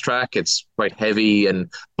fast track. It's quite heavy,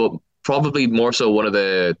 but probably more so one of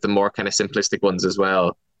the more kind of simplistic ones as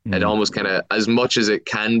well. And almost kind of, as much as it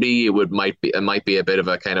can be, it might be a bit of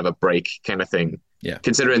a kind of a break kind of thing. Yeah.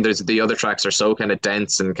 Considering the other tracks are so kind of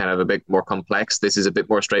dense and kind of a bit more complex, this is a bit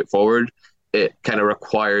more straightforward. It kind of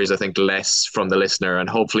requires, I think, less from the listener, and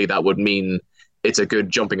hopefully that would mean it's a good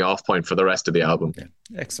jumping off point for the rest of the album. Yeah.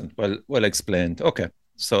 Excellent. Well explained. Okay.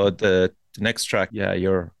 So the next track,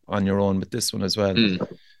 you're on your own with this one as well.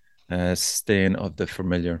 Stain of the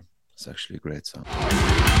Familiar. It's actually a great song.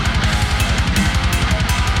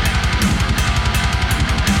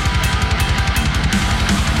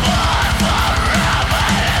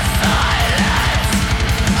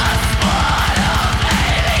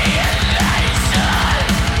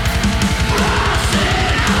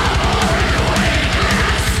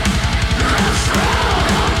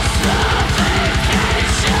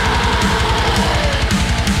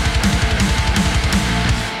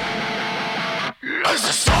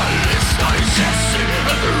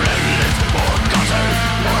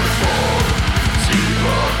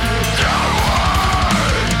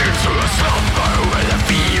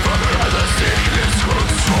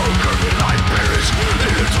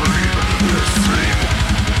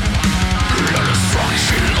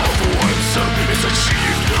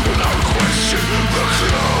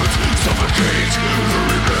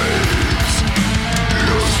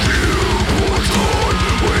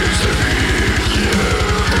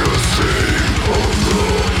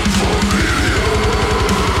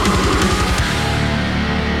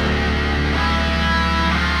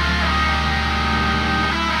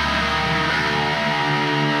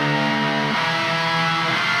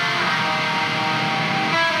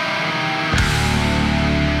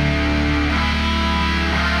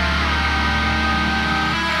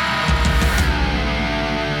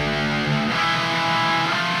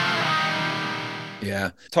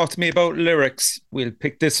 Yeah. Talk to me about lyrics. We'll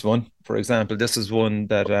pick this one, for example. This is one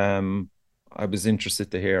that I was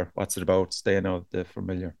interested to hear. What's it about? Staying out of the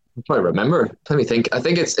familiar. I'm trying to remember. Let me think. I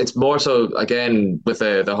think it's more so again with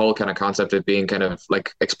the whole kind of concept of being kind of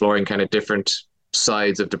like exploring kind of different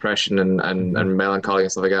sides of depression and melancholy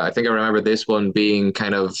and stuff like that. I think I remember this one being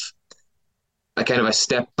kind of a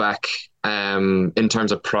step back in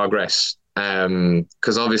terms of progress.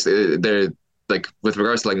 Because obviously they're like with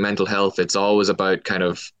regards to like mental health, it's always about kind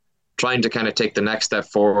of trying to kind of take the next step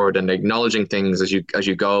forward and acknowledging things as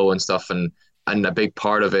you go and stuff, and a big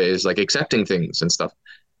part of it is like accepting things and stuff.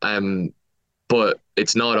 But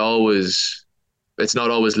it's not always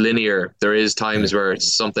linear. There is times where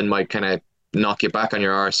something might kind of knock you back on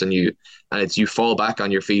your arse, and you fall back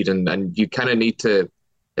on your feet, and you kind of need to.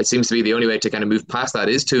 It seems to be the only way to kind of move past that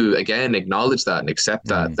is to again acknowledge that and accept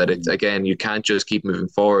that it's again you can't just keep moving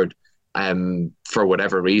forward for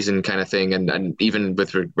whatever reason kind of thing, and even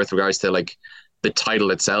with regards to like the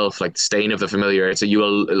title itself, like Stain of the Familiar, it's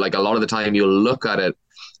you'll like a lot of the time you'll look at it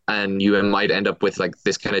and you might end up with like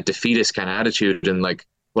this kind of defeatist kind of attitude and like,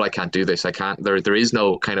 well, I can't do this, I can't, there is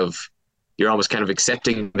no kind of, you're almost kind of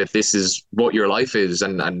accepting that this is what your life is,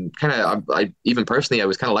 and kind of I even personally I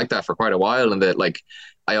was kind of like that for quite a while, and that like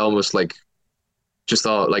I almost like just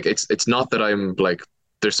thought like it's not that I'm like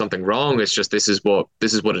there's something wrong, it's just this is what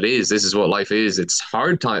it is, this is what life is. It's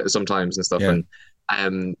hard sometimes and stuff,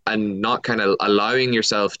 and not kind of allowing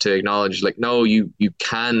yourself to acknowledge like no, you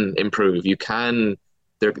can improve, you can,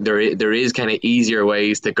 there is kind of easier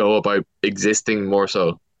ways to go about existing more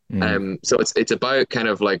so. So it's about kind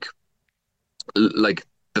of like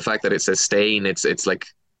the fact that it says stain, it's like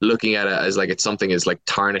looking at it as like it's something is like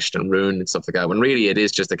tarnished and ruined and stuff like that, when really it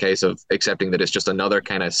is just a case of accepting that it's just another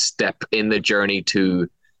kind of step in the journey to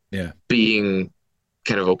being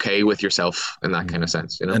kind of okay with yourself in that kind of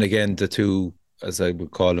sense, you know. And again, the two, as I would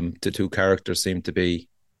call them, the two characters seem to be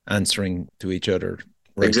answering to each other.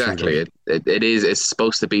 Right, exactly. It's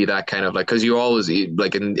supposed to be that kind of like, because you always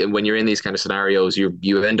like when you're in these kind of scenarios,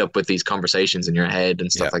 you end up with these conversations in your head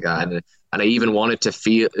and stuff like that, and I even wanted to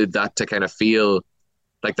feel that, to kind of feel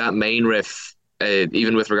like that main riff,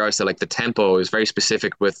 even with regards to like the tempo, is very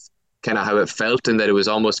specific with kind of how it felt, and that it was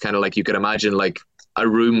almost kind of like you could imagine like a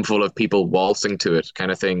room full of people waltzing to it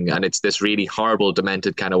kind of thing, and it's this really horrible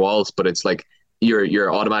demented kind of waltz, but it's like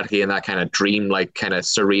you're automatically in that kind of dream-like kind of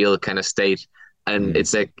surreal kind of state, and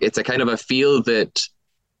it's a kind of a feel that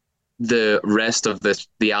the rest of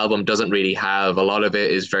the album doesn't really have. A lot of it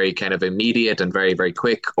is very kind of immediate and very, very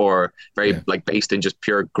quick, or very like based in just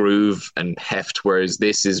pure groove and heft, whereas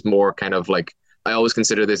this is more kind of like, I always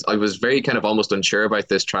consider this, I was very kind of almost unsure about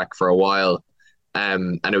this track for a while,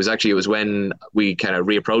 and it was when we kind of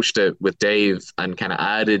reapproached it with Dave and kind of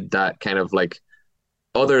added that kind of like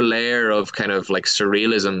other layer of kind of like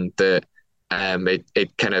surrealism that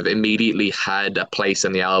it kind of immediately had a place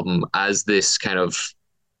in the album as this kind of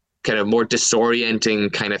more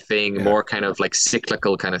disorienting kind of thing, more kind of like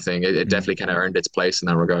cyclical kind of thing. It definitely kind of earned its place in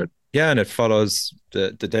that regard. Yeah, and it follows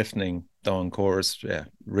the deafening dawn chorus,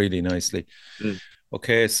 really nicely.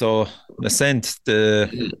 Okay, so Ascent,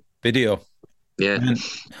 the video. Yeah. And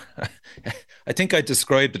I think I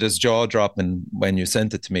described it as jaw-dropping when you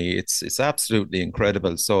sent it to me. It's absolutely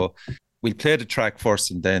incredible. So we'll play the track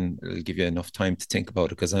first, and then it'll give you enough time to think about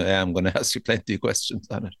it, because I am going to ask you plenty of questions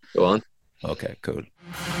on it. Go on. Okay, cool.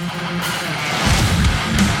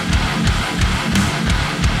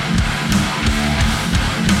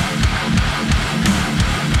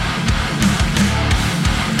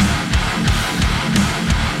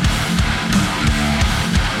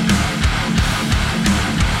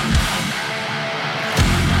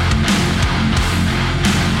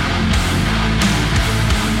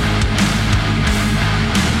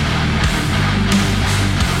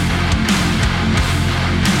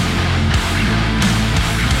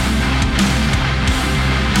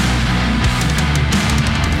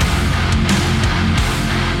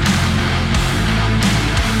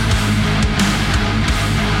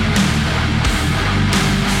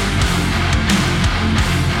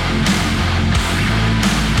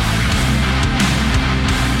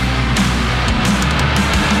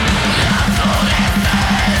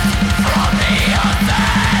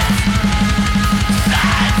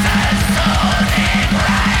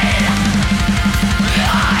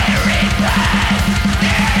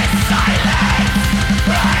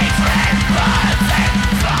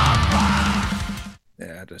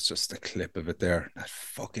 There's just a clip of it there. That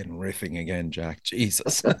fucking riffing again, Jack.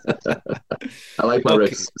 Jesus. I like my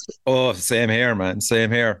riffs. Oh, same here, man. Same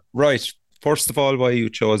here. Right. First of all, why you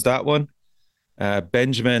chose that one.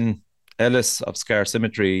 Benjamin Ellis of Scar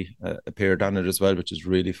Symmetry appeared on it as well, which is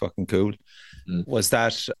really fucking cool. Was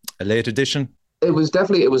that a late edition? It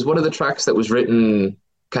was one of the tracks that was written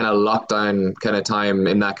kind of lockdown kind of time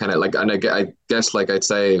in that kind of like, and I guess like I'd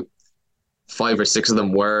say 5 or 6 of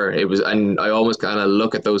them were. It was, and I almost kind of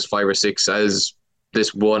look at those 5 or 6 as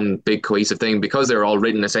this one big cohesive thing because they were all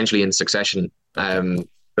written essentially in succession. They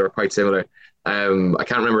were quite similar. I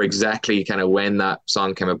can't remember exactly kind of when that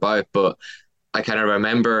song came about, but I kind of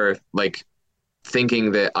remember like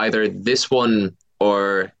thinking that either this one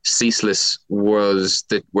or Ceaseless were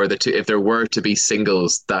the two. If there were to be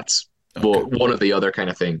singles, that's one of the other kind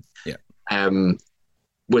of thing. Yeah. And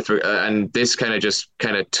this kind of just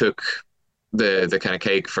kind of took the kind of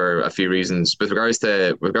cake for a few reasons. With regards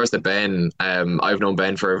to Ben, I've known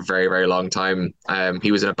Ben for a very, very long time.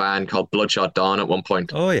 He was in a band called Bloodshot Dawn at one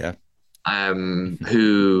point. Oh yeah.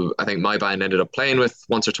 Who I think my band ended up playing with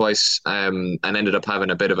once or twice, and ended up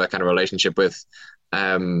having a bit of a kind of relationship with.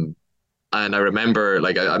 And I remember,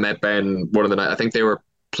 like, I met Ben one of the night. I think they were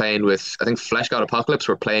playing with, I think Flesh God Apocalypse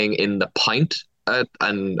were playing in the Pint,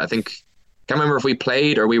 and I think, can't remember if we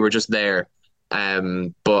played or we were just there.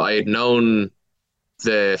 But I had known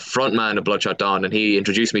the frontman of Bloodshot Dawn, and he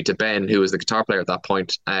introduced me to Ben, who was the guitar player at that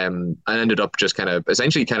point. And ended up just kind of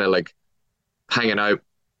essentially kind of like hanging out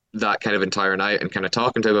that kind of entire night and kind of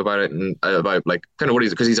talking to him about it and about like kind of what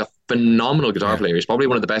because he's a phenomenal guitar player. He's probably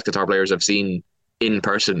one of the best guitar players I've seen in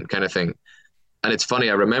person, kind of thing. And it's funny,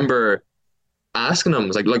 I remember asking him,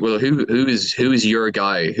 like, well, who is your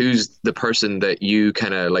guy? Who's the person that you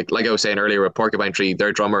kind of like I was saying earlier with Porcupine Tree,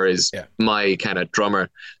 their drummer is my kind of drummer.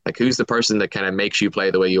 Like, who's the person that kind of makes you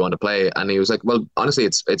play the way you want to play? And he was like, well, honestly,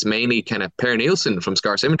 it's mainly kind of Per Nielsen from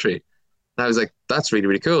Scar Symmetry. And I was like, that's really,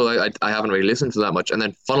 really cool. I haven't really listened to that much. And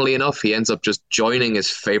then funnily enough, he ends up just joining his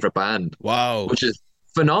favorite band. Wow. Which is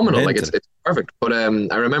phenomenal. Like, it's perfect. But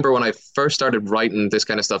I remember when I first started writing this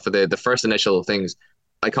kind of stuff for the first initial things,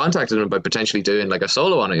 I contacted him about potentially doing like a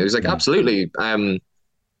solo on it. He was like, absolutely.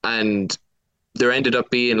 And there ended up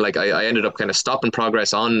being like, I ended up kind of stopping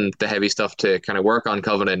progress on the heavy stuff to kind of work on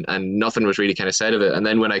Covenant, and nothing was really kind of said of it. And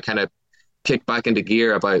then when I kind of kicked back into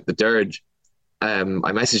gear about the Dirge, I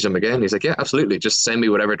messaged him again. He's like, yeah, absolutely. Just send me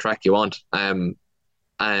whatever track you want. And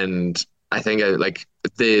I think like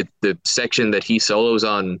the section that he solos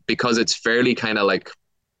on, because it's fairly kind of like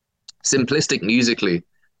simplistic musically,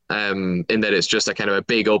 in that it's just a kind of a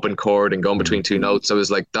big open chord and going between two notes. So it was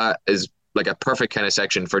like, that is like a perfect kind of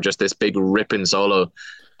section for just this big ripping solo.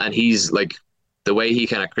 And he's like, the way he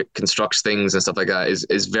kind of constructs things and stuff like that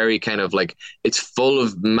is very kind of like, it's full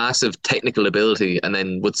of massive technical ability, and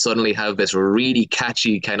then would suddenly have this really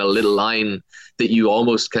catchy kind of little line that you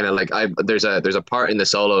almost kind of like, there's a part in the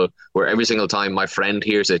solo where every single time my friend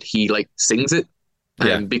hears it, he like sings it,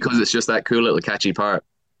 because it's just that cool little catchy part.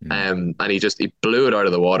 And he blew it out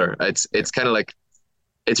of the water. It's kind of like,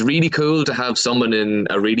 it's really cool to have someone in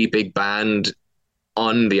a really big band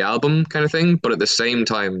on the album kind of thing, but at the same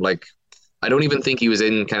time, like, I don't even think he was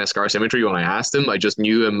in kind of Scar Symmetry when I asked him. I just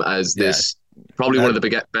knew him as this probably one of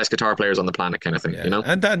the best guitar players on the planet kind of thing, you know?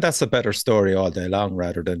 And that's a better story all day long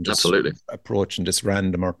rather than just approaching this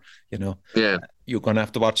randomer, you know? Yeah. You're going to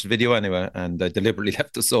have to watch the video anyway, and I deliberately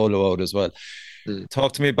left the solo out as well.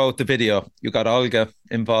 Talk to me about the video. You got Olga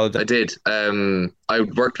involved. I did. I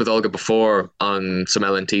worked with Olga before on some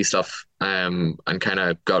L&T stuff, and kind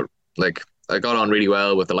of got like, I got on really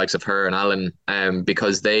well with the likes of her and Alan,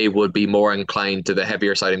 because they would be more inclined to the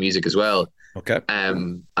heavier side of music as well. Okay.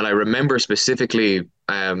 And I remember specifically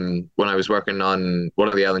when I was working on one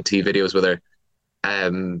of the L&T videos with her,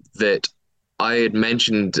 that I had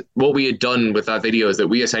mentioned what we had done with that video is that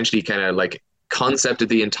we essentially kind of like concepted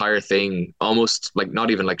the entire thing, almost like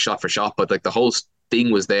not even like shot for shot, but like the whole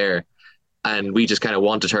thing was there. And we just kind of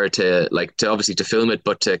wanted her to obviously to film it,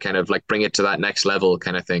 but to kind of like bring it to that next level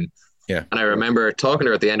kind of thing. Yeah. And I remember talking to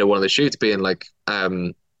her at the end of one of the shoots being like,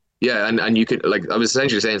 and you could, like, I was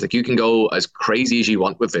essentially saying, it's like, you can go as crazy as you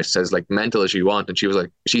want with this, as like mental as you want. And she was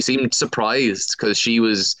like, she seemed surprised because she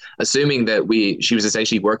was assuming that she was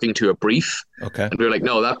essentially working to a brief. Okay. And we were like,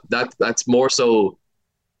 no, that's more so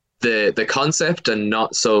the concept and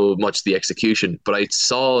not so much the execution. But I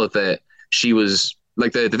saw that she was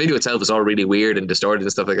like, the video itself is all really weird and distorted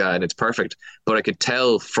and stuff like that, and it's perfect. But I could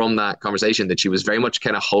tell from that conversation that she was very much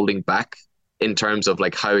kind of holding back in terms of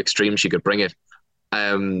like how extreme she could bring it.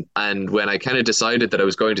 And when I kind of decided that I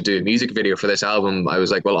was going to do a music video for this album, I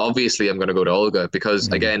was like, well, obviously I'm going to go to Olga, because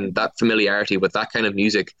again, that familiarity with that kind of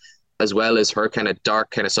music, as well as her kind of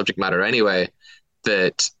dark kind of subject matter anyway,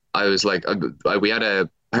 that I was like, we had a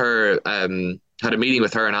meeting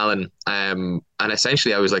with her and Alan, and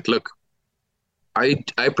essentially I was like, look, I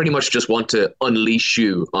pretty much just want to unleash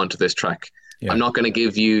you onto this track. Yeah. I'm not going to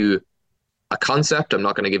give you a concept. I'm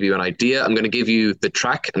not going to give you an idea. I'm going to give you the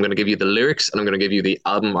track. I'm going to give you the lyrics, and I'm going to give you the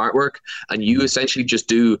album artwork. And you essentially just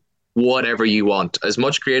do whatever you want. As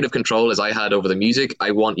much creative control as I had over the music,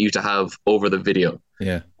 I want you to have over the video.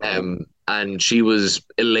 Yeah. And she was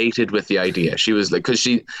elated with the idea. She was like, because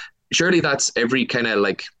surely that's every kind of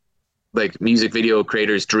like music video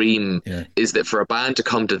creator's dream, is that for a band to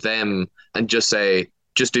come to them and just say,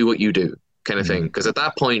 just do what you do kind of thing. Because at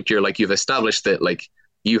that point, you're like, you've established that like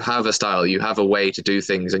you have a style, you have a way to do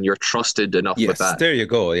things, and you're trusted enough with that. There you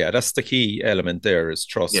go. Yeah, that's the key element there, is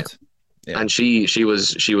trust. Yeah. And she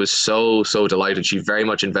was so delighted. She very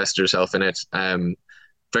much invested herself in it.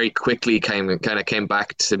 Very quickly came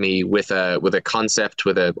back to me with a concept,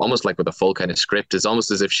 almost like with a full kind of script. It's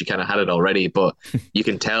almost as if she kind of had it already, but you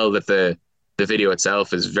can tell that the video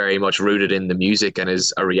itself is very much rooted in the music and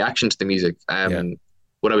is a reaction to the music.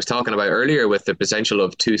 What I was talking about earlier with the potential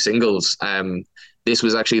of 2 singles, this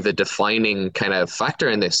was actually the defining kind of factor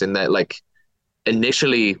in this, in that like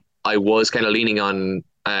initially I was kind of leaning on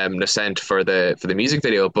Nascent for the music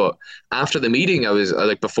video, but after the meeting, I was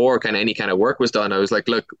like, before kind of any kind of work was done, I was like,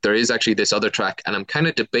 look, there is actually this other track, and I'm kind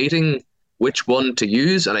of debating which one to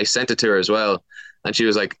use. And I sent it to her as well, and she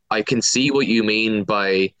was like, I can see what you mean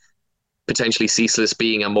by potentially Ceaseless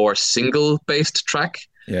being a more single based track,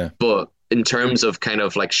 but in terms of kind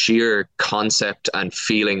of like sheer concept and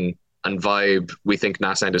feeling and vibe, we think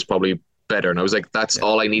Nascent is probably better. And I was like, that's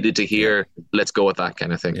all I needed to hear. Let's go with that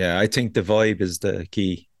kind of thing. Yeah, I think the vibe is the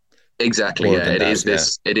key. Exactly. Yeah, it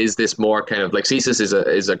is this more kind of like Ceaseless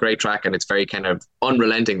is a great track, and it's very kind of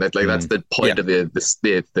unrelenting. That like that's the point of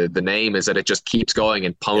the name, is that it just keeps going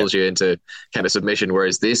and pummels you into kind of submission.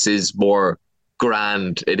 Whereas this is more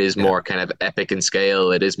grand. It is more kind of epic in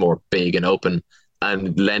scale. It is more big and open,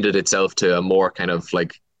 and lended itself to a more kind of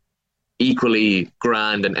like equally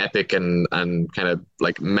grand and epic and kind of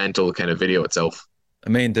like mental kind of video itself.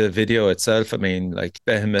 I mean, the video itself, I mean, like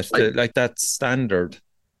Behemoth, like that standard,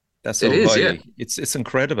 that's so high. Yeah. It's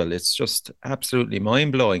incredible. It's just absolutely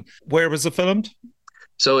mind-blowing. Where was it filmed?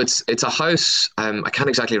 So it's a house, I can't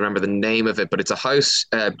exactly remember the name of it, but it's a house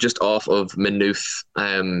just off of Maynooth.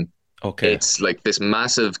 Okay. It's like this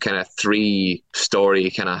massive kind of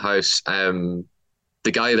 3-story kind of house. The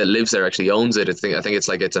guy that lives there actually owns it. I think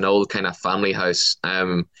it's an old kind of family house.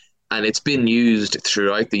 And it's been used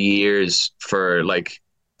throughout the years for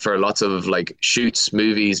lots of like shoots,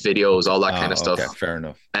 movies, videos, all that kind of stuff. Okay, fair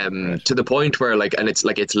enough. Right. To the point where like, and it's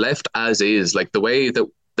like, it's left as is, like the way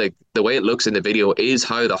it looks in the video is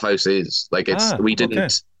how the house is. Like we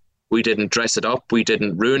didn't dress it up. We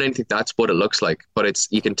didn't ruin anything. That's what it looks like. But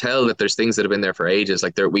you can tell that there's things that have been there for ages.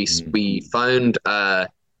 Like we found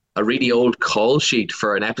a really old call sheet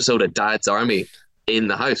for an episode of Dad's Army in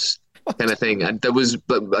the house, kind of thing. And there was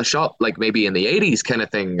a shot like maybe in the 80s kind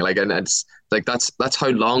of thing. Like, and it's like, that's how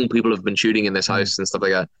long people have been shooting in this house and stuff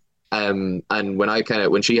like that. And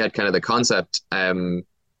when she had kind of the concept, I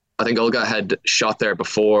think Olga had shot there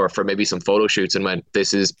before for maybe some photo shoots and went,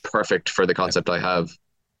 this is perfect for the concept I have.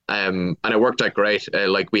 And it worked out great.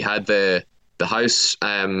 Like we had the house,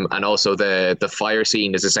 and also the fire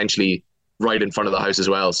scene is essentially right in front of the house as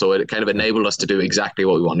well. So it kind of enabled us to do exactly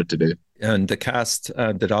what we wanted to do. And the cast,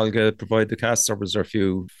 did Olga provide the cast, or was there a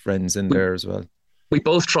few friends in there as well? We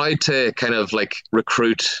both tried to kind of like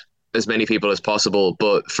recruit as many people as possible,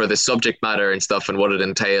 but for the subject matter and stuff and what it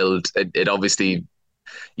entailed, it obviously,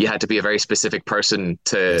 you had to be a very specific person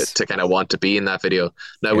to kind of want to be in that video.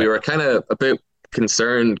 Now we were kind of a bit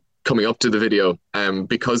concerned coming up to the video,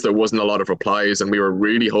 because there wasn't a lot of replies, and we were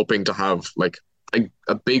really hoping to have like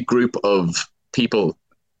a big group of people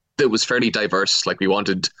that was fairly diverse. Like we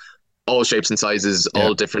wanted all shapes and sizes,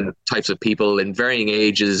 all different types of people in varying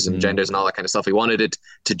ages and genders and all that kind of stuff. We wanted it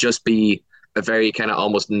to just be a very kind of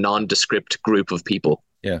almost nondescript group of people.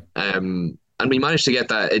 Yeah. And we managed to get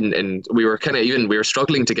that in, and we were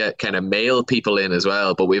struggling to get kind of male people in as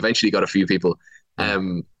well, but we eventually got a few people.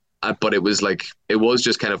 But it was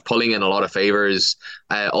just kind of pulling in a lot of favors.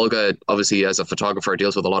 Olga, obviously, as a photographer,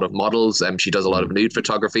 deals with a lot of models, and she does a lot of nude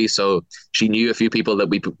photography. So she knew a few people that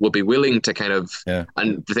we would be willing to kind of. Yeah.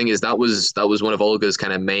 And the thing is, that was one of Olga's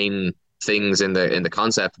kind of main things in the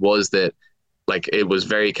concept, was that like it was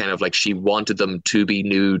very kind of like she wanted them to be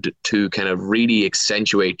nude to kind of really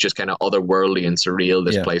accentuate just kind of otherworldly and surreal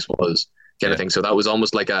this place was, kind of thing. So that was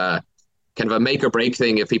almost like a kind of a make or break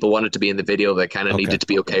thing. If people wanted to be in the video, they kind of needed to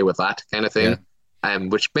be okay with that kind of thing,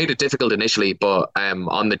 which made it difficult initially. But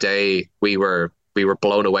on the day, we were we were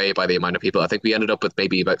blown away by the amount of people. I think we ended up with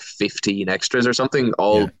maybe about 15 extras or something,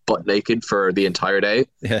 all butt naked for the entire day.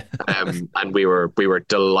 Yeah. And we were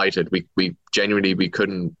delighted. We genuinely,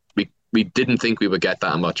 we didn't think we would get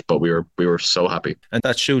that much, but we were so happy. And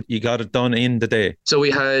that shoot, you got it done in the day? So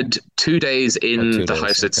we had 2 days in the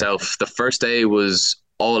house itself. The first day was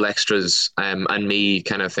all extras and me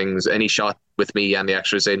kind of things. Any shot with me and the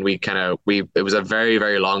extras in, it was a very,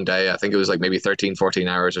 very long day. I think it was like maybe 13, 14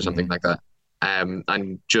 hours or something like that.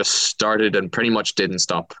 And just started and pretty much didn't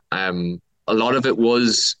stop. A lot of it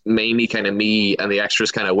was mainly kind of me and the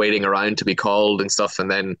extras kind of waiting around to be called and stuff,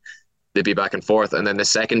 and then they'd be back and forth. And then the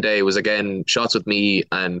second day was again shots with me,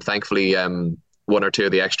 and thankfully 1 or 2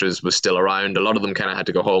 of the extras was still around. A lot of them kind of had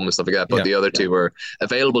to go home and stuff like that, but the other 2 were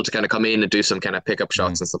available to kind of come in and do some kind of pickup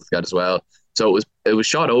shots and stuff like that as well. So it was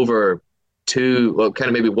shot over kind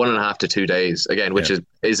of maybe 1.5 to 2 days again, which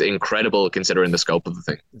is incredible considering the scope of the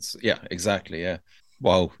thing. Exactly. Yeah.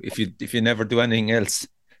 Wow. If you never do anything else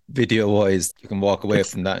video wise, you can walk away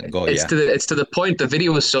from that and go, it's to the point. The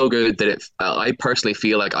video was so good that I personally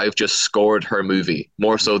feel like I've just scored her movie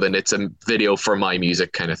more so than it's a video for my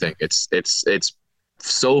music kind of thing. It's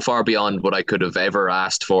so far beyond what I could have ever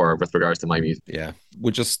asked for with regards to my music. Yeah.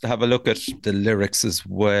 We'll just have a look at the lyrics as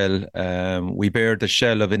well. We bear the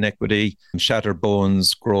shell of inequity, shatter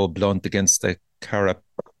bones, grow blunt against the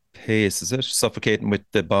carapace, is it? Suffocating with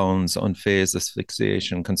the bounds, unfazed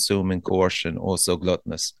asphyxiation, consuming coercion, also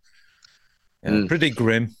gluttonous. Pretty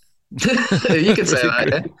grim. You can say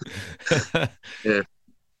that.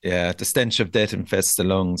 Yeah, the stench of death infests the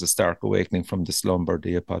lungs, a stark awakening from the slumber,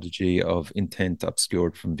 the apogee of intent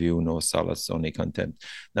obscured from view, no solace, only contempt.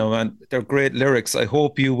 Now, man, they're great lyrics. I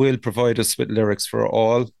hope you will provide us with lyrics for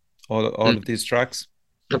all of these tracks.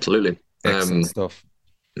 Absolutely. Excellent stuff.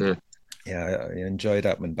 Yeah, I enjoy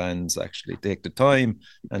that when bands actually take the time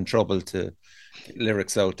and trouble to get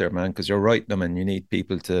lyrics out there, man, because you're writing them and you need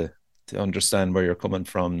people to understand where you're coming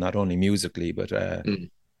from, not only musically, but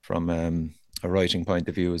from a writing point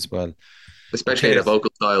of view as well. Especially in a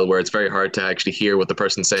vocal style where it's very hard to actually hear what the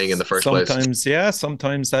person's saying in the first place.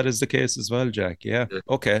 Sometimes that is the case as well, Jack. Yeah.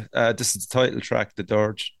 Okay. This is the title track, The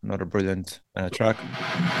Dirge, another brilliant track.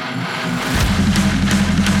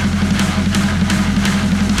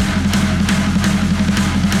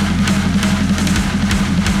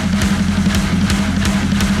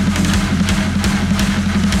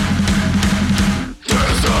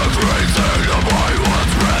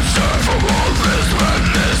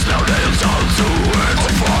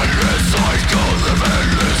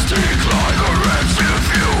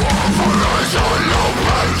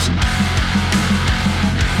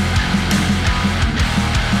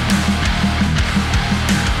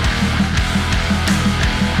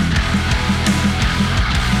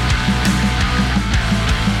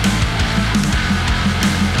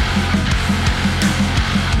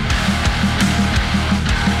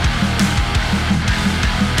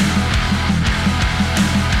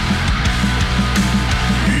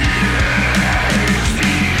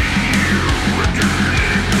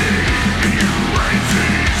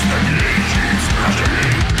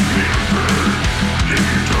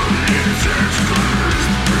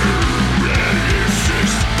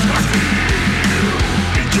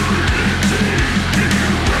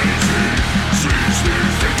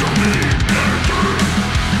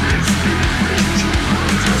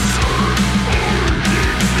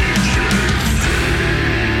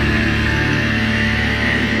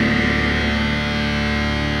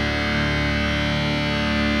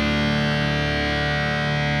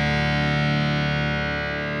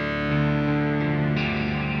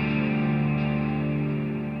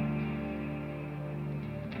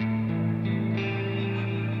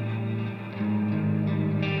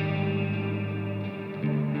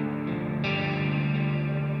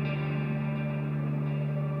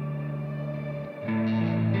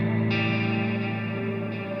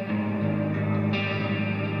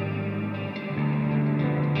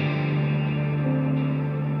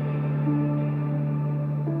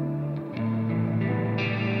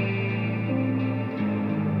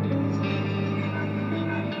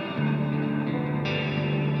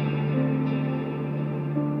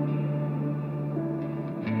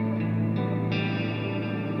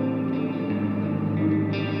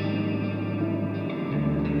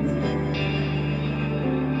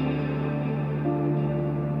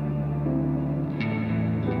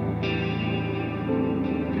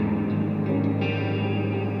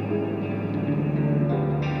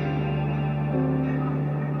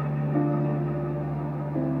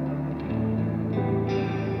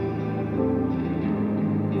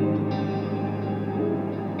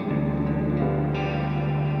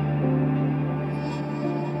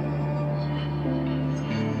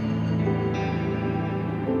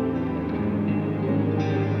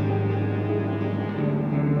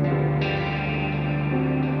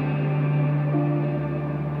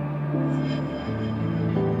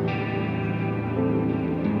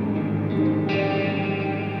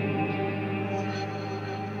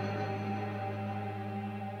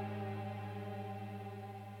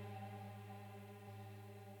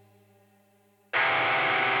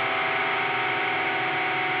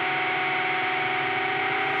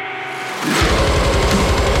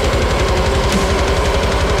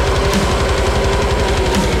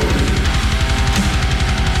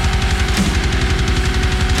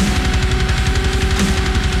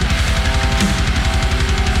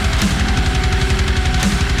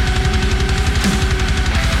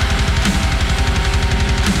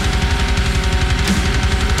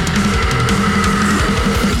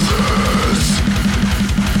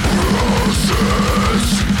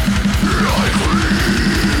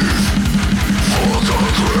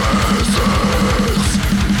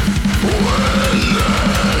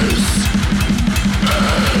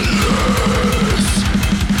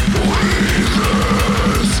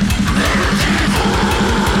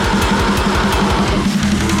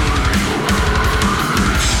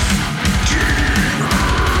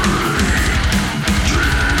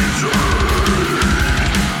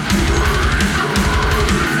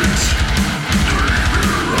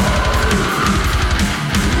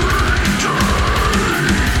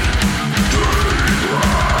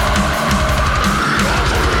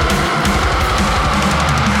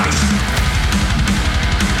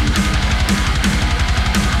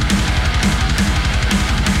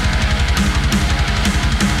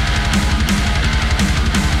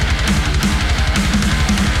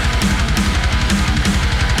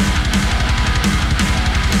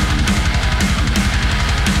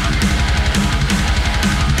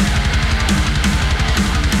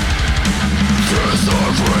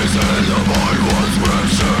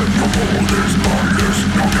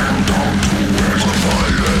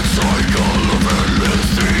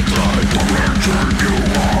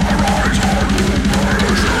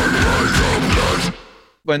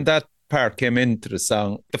 when that part came into the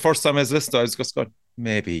song, the first time I was listening, I was just going,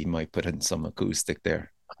 maybe he might put in some acoustic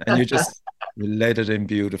there. And you just led it in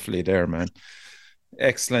beautifully there, man.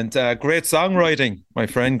 Excellent. Great songwriting, my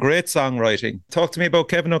friend. Great songwriting. Talk to me about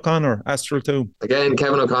Kevin O'Connor, Astral Tomb. Again,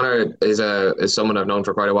 Kevin O'Connor is someone I've known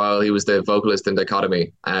for quite a while. He was the vocalist in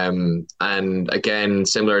Dichotomy. And again,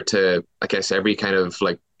 similar to, I guess, every kind of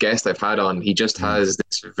like guest I've had on, he just has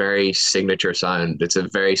this very signature sound. It's a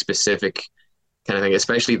very specific kind of thing,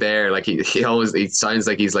 especially there. Like he sounds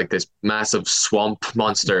like he's like this massive swamp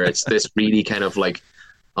monster. It's this really kind of like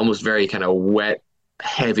almost very kind of wet,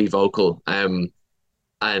 heavy vocal.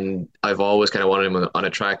 And I've always kind of wanted him on a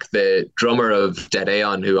track. The drummer of Dead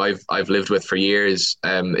Aeon, who I've lived with for years,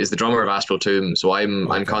 is the drummer of Astral Tomb. So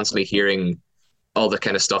I'm constantly hearing all the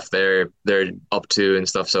kind of stuff they're up to and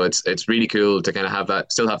stuff. So it's really cool to kind of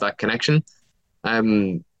still have that connection.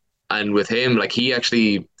 And with him, like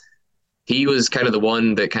he was kind of the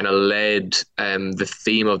one that kind of led the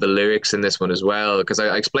theme of the lyrics in this one as well. Because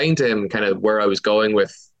I explained to him kind of where I was going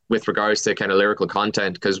with regards to kind of lyrical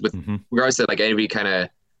content, because with regards to like any kind of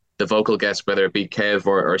the vocal guests, whether it be Kev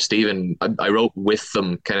or Stephen, I wrote with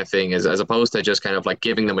them kind of thing, as opposed to just kind of like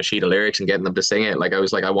giving them a sheet of lyrics and getting them to sing it. Like I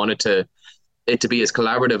was like, I wanted it to be as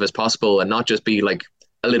collaborative as possible and not just be like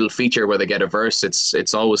a little feature where they get a verse.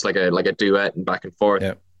 It's always like a duet and back and forth.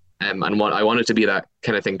 Yeah. And I wanted to be that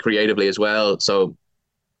kind of thing creatively as well. So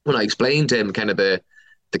when I explained to him kind of the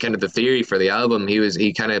kind of the theory for the album,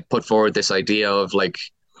 he kind of put forward this idea of like,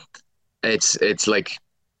 it's like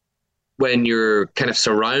when you're kind of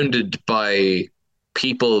surrounded by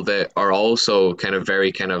people that are also kind of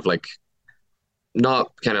very kind of like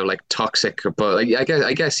not kind of like toxic, but like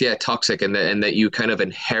I guess yeah, toxic, and that you kind of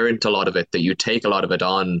inherit a lot of it, that you take a lot of it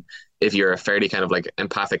on if you're a fairly kind of like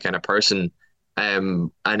empathic kind of person.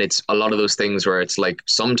 And it's a lot of those things where it's like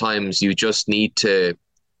sometimes you just need to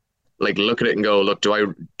like look at it and go, look, do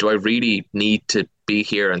I really need to be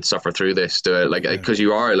here and suffer through this? Because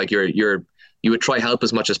you are like you would try help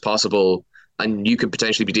as much as possible, and you could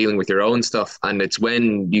potentially be dealing with your own stuff. And it's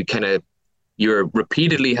when you're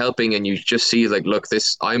repeatedly helping and you just see like, look,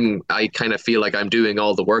 I kind of feel like I'm doing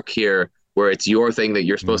all the work here, where it's your thing that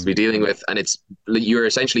you're supposed to be dealing with, and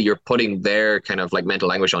you're putting their kind of like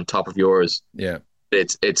mental anguish on top of yours. Yeah,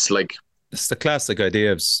 it's like it's the classic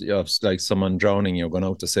idea of like someone drowning, you're going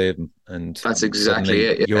out to save them, and that's exactly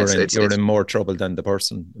it. You're in more trouble than the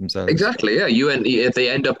person themselves. Exactly, yeah. If they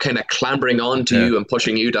end up kind of clambering onto you and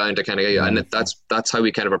pushing you down to kind of, and that's how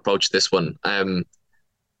we kind of approach this one. And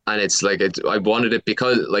it's like I wanted it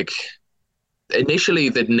because like initially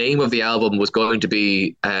the name of the album was going to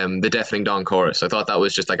be the Deafening Dawn Chorus. I thought that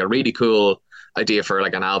was just like a really cool idea for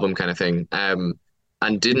like an album kind of thing,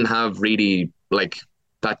 and didn't have really like.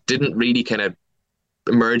 That didn't really kind of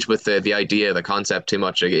merge with the idea, the concept too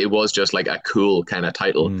much. Like, it was just like a cool kind of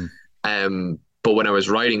title. But when I was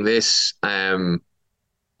writing this, it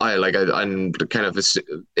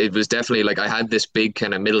was definitely like I had this big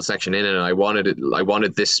kind of middle section in it, and I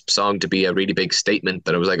wanted this song to be a really big statement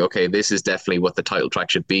that I was like, okay, this is definitely what the title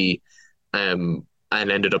track should be. And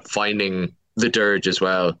ended up finding the Dirge as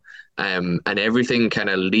well. And everything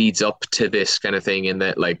kind of leads up to this kind of thing, in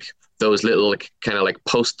that like those little like, kind of like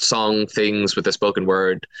post-song things with the spoken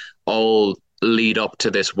word all lead up to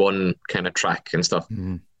this one kind of track and stuff.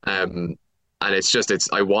 And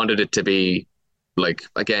I wanted it to be like,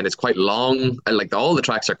 again, it's quite long, and like all the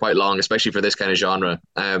tracks are quite long, especially for this kind of genre.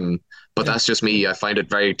 But that's just me. I find it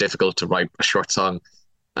very difficult to write a short song.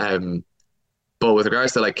 But with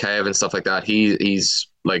regards to like Kev and stuff like that, he's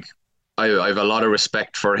like, I have a lot of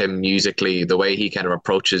respect for him musically, the way he kind of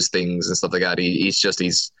approaches things and stuff like that.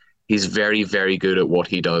 He's very, very good at what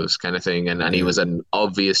he does, kind of thing. And he was an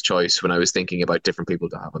obvious choice when I was thinking about different people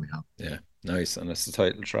to have on the album. Yeah, nice. And it's the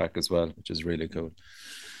title track as well, which is really cool.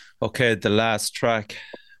 Okay, the last track,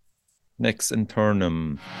 Nex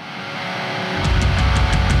Internum.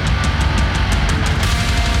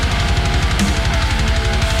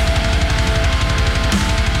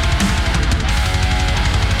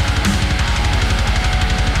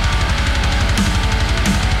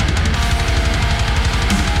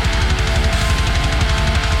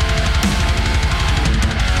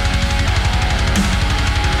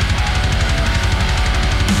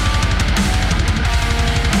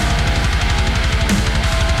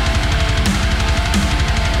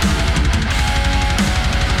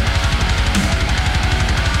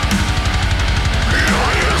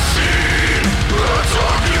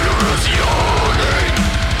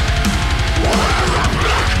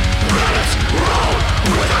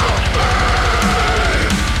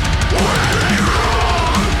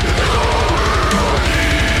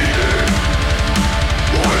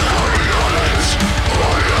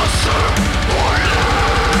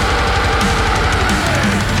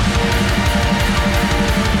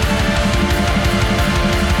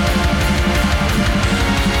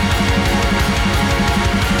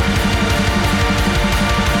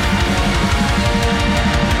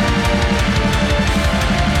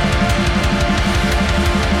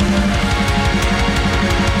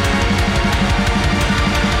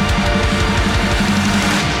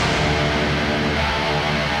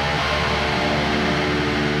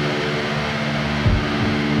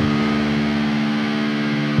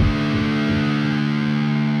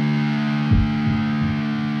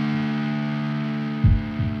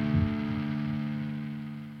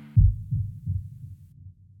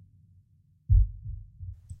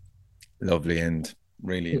 Lovely and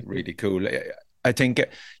really, really cool. I think,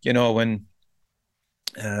 you know, when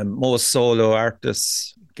most solo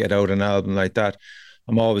artists get out an album like that,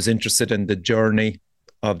 I'm always interested in the journey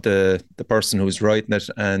of the person who's writing it,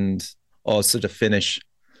 and also the finish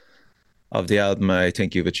of the album. I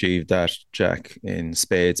think you've achieved that, Jack, in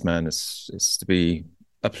spades, man. It's to be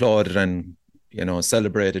applauded and, you know,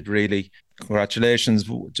 celebrated, really. Congratulations.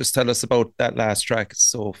 Just tell us about that last track. It's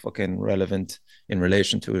so fucking relevant in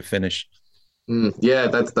relation to the finish. Yeah,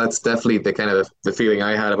 that's definitely the kind of the feeling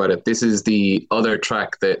I had about it. This is the other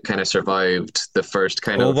track that kind of survived the first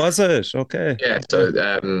kind Oh, of. was it? Okay. Yeah, so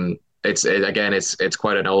again, it's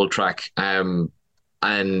quite an old track,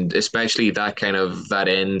 and especially that kind of that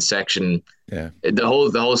end section. Yeah. The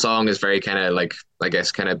whole song is very kind of like, I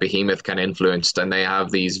guess, kind of Behemoth kind of influenced, and they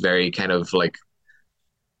have these very kind of like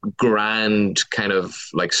grand kind of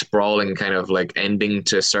like sprawling kind of like ending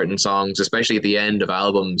to certain songs, especially at the end of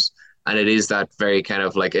albums. And it is that very kind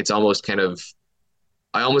of like, it's almost kind of,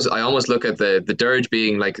 I almost look at the Dirge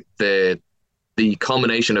being like the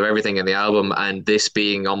culmination of everything in the album, and this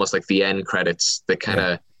being almost like the end credits. The kind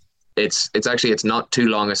of, it's actually, it's not too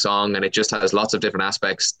long a song, and it just has lots of different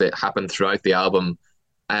aspects that happen throughout the album.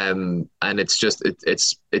 And it's just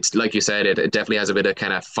it's like you said, it definitely has a bit of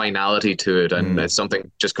kind of finality to it, and it's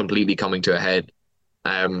something just completely coming to a head.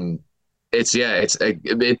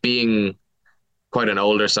 It being quite an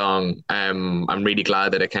older song. I'm really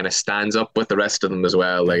glad that it kind of stands up with the rest of them as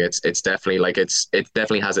well. Like it's definitely like it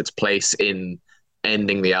definitely has its place in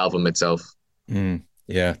ending the album itself.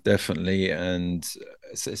 Yeah, definitely. And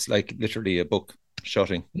it's like literally a book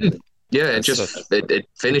shutting. Yeah, it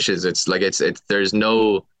finishes. It's like it's there's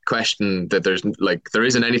no question that there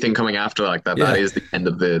isn't anything coming after like that. Yeah. That is the end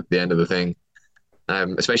of the end of the thing.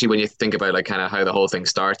 Especially when you think about like kind of how the whole thing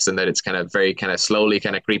starts, and that it's kind of very kind of slowly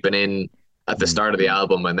kind of creeping in at the start of the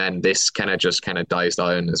album, and then this kind of just kind of dies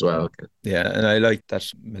down as well. Yeah, and I like that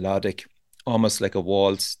melodic, almost like a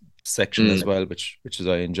waltz section as well, which is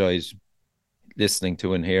I enjoyed listening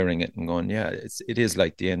to and hearing it and going, yeah, it is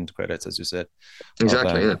like the end credits, as you said.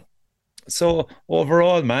 Exactly. Yeah. So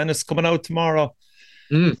overall, man, it's coming out tomorrow.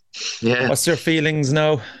 Yeah. What's your feelings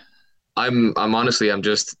now? I'm honestly,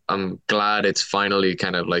 I'm glad it's finally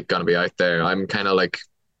kind of like gonna be out there. I'm kind of like,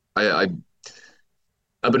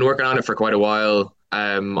 I've been working on it for quite a while.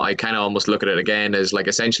 I kind of almost look at it again as like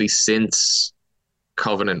essentially since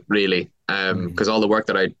Covenant, really, because all the work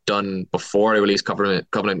that I'd done before I released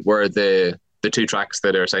Covenant were the two tracks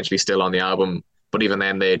that are essentially still on the album, but even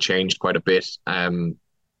then they had changed quite a bit.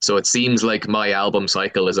 So it seems like my album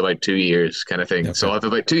cycle is about 2 years kind of thing. Okay. So I have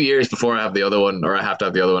about 2 years before I have the other one, or I have to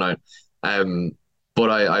have the other one out. But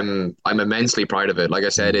I'm immensely proud of it. Like I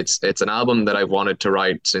said, it's an album that I've wanted to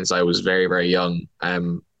write since I was very, very young,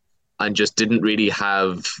 and just didn't really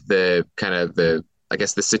have the kind of I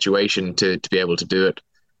guess the situation to be able to do it.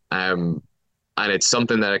 And it's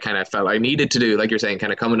something that I kind of felt I needed to do, like you're saying,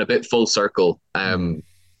 kind of coming a bit full circle, and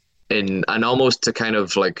almost to kind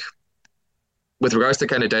of like, with regards to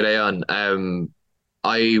kind of Dead Aeon,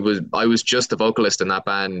 I was just the vocalist in that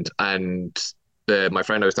band, and my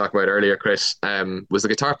friend I was talking about earlier, Chris, was the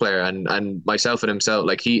guitar player, and myself and himself,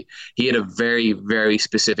 like he had a very, very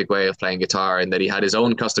specific way of playing guitar, and that he had his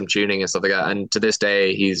own custom tuning and stuff like that. And to this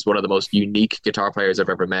day, he's one of the most unique guitar players I've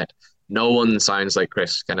ever met. No one sounds like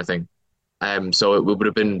Chris, kind of thing. So it would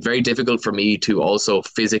have been very difficult for me to also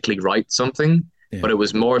physically write something, but it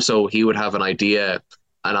was more so he would have an idea,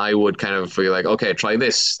 and I would kind of be like, okay, try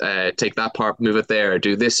this, take that part, move it there,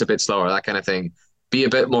 do this a bit slower, that kind of thing. Be a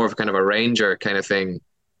bit more of a kind of arranger kind of thing.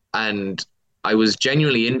 And I was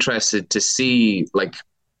genuinely interested to see like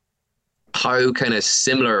how kind of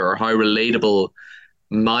similar or how relatable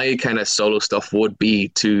my kind of solo stuff would be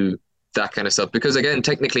to that kind of stuff. Because again,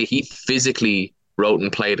 technically he physically wrote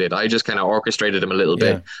and played it. I just kind of orchestrated them a little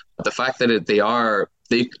bit. But the fact that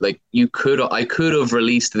I could have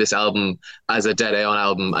released this album as a Dead Aeon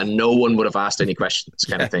album, and no one would have asked any questions,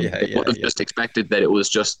 kind of thing. They would have just expected that it was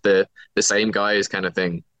just the same guys, kind of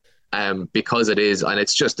thing. Because it is, and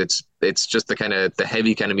it's just the kind of the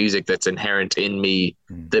heavy kind of music that's inherent in me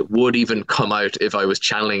that would even come out if I was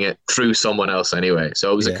channeling it through someone else anyway.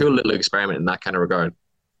 So it was a cool little experiment in that kind of regard.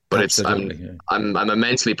 But I'm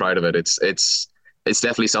immensely proud of it. It's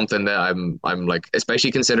definitely something that I'm like,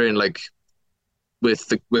 especially considering like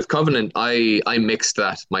with Covenant, I mixed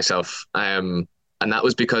that myself, and that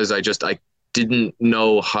was because I didn't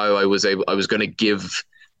know how I was going to give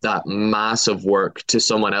that massive work to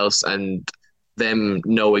someone else and them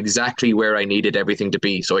know exactly where I needed everything to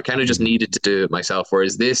be. So I kind of just needed to do it myself.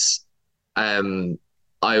 Whereas this, I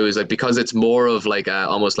was like, because it's more of like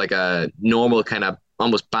almost like a normal kind of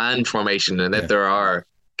almost band formation, and that there are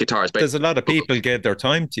guitars. But there's a lot of people gave their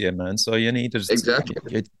time to you, man. So you need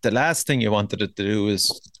exactly. The last thing you wanted it to do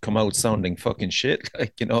is come out sounding fucking shit,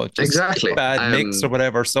 like, you know, just exactly bad mix or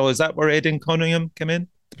whatever. So is that where Aidan Cunningham came in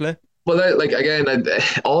to play? Well, like again,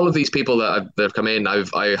 all of these people that have come in, I've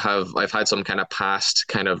had some kind of past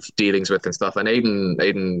kind of dealings with and stuff. And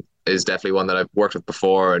Aidan is definitely one that I've worked with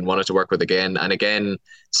before and wanted to work with again. And again,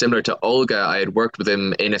 similar to Olga, I had worked with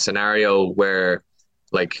him in a scenario where,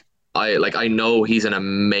 I know he's an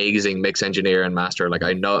amazing mix engineer and master. Like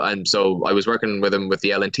I know, and so I was working with him with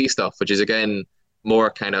the L&T stuff, which is again more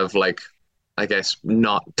kind of like, I guess,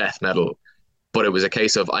 not death metal. But it was a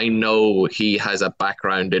case of, I know he has a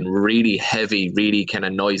background in really heavy, really kind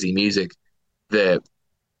of noisy music, that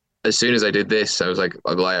as soon as I did this, I was like,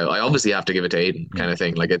 I obviously have to give it to Aidan, kind of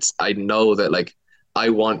thing. Like I know that, like, I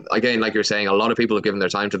want, again, like you're saying, a lot of people have given their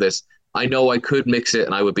time to this. I know I could mix it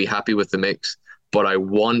and I would be happy with the mix, but I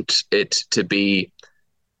want it to be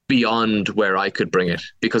beyond where I could bring it,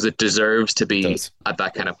 because it deserves to be at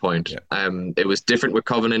that kind of point. Yeah. It was different with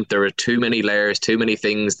Covenant. There were too many layers, too many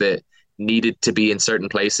things that needed to be in certain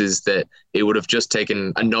places, that it would have just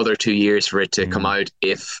taken another 2 years for it to come out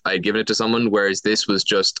if I'd given it to someone. Whereas this was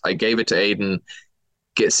just, I gave it to Aidan,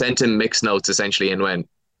 sent him mix notes essentially, and went,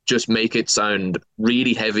 just make it sound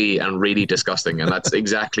really heavy and really disgusting. And that's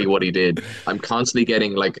exactly what he did. I'm constantly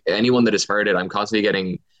getting, like, anyone that has heard it, I'm constantly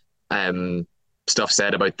getting stuff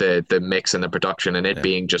said about the mix and the production, and it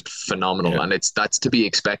being just phenomenal. And that's to be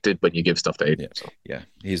expected when you give stuff to Aidan. Yeah,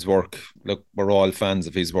 his work, look, we're all fans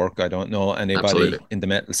of his work. I don't know anybody in the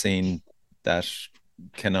metal scene that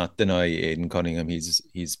cannot deny Aidan Cunningham. He's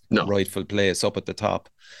rightful place up at the top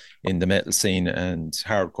in the metal scene and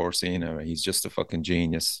hardcore scene. He's just a fucking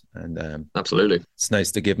genius. And absolutely, it's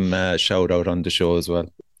nice to give him a shout out on the show as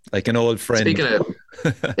well, like an old friend. Speaking of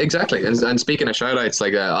exactly, and speaking of shout outs,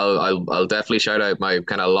 like I'll definitely shout out my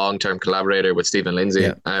kind of long-term collaborator with Stephen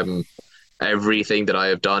Lindsay. Everything that I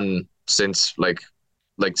have done since like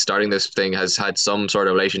starting this thing has had some sort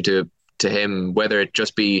of relation to him, whether it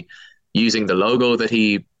just be using the logo that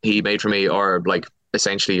he made for me, or like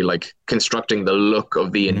essentially like constructing the look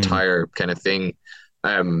of the entire kind of thing.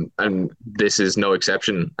 And this is no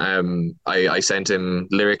exception. I sent him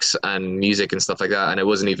lyrics and music and stuff like that, and I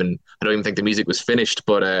don't even think the music was finished,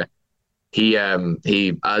 but he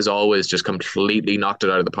as always just completely knocked it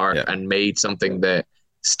out of the park and made something that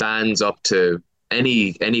stands up to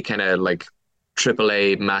any kind of like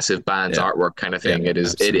AAA massive band's artwork kind of thing. It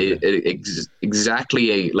is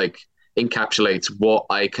exactly like encapsulates what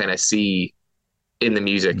I kind of see in the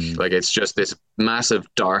music. Like, it's just this massive,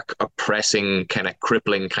 dark, oppressing, kind of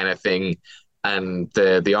crippling kind of thing, and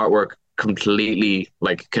the artwork completely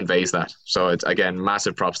like conveys that. So it's, again,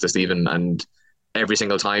 massive props to Stephen, and every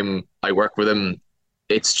single time I work with him,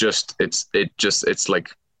 it's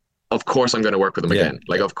like, of course I'm going to work with him again.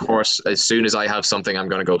 Like, of course, as soon as I have something, I'm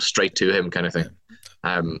going to go straight to him, kind of thing.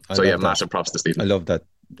 So yeah, massive props to Stephen. I love that.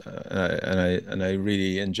 And I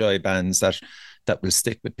really enjoy bands that will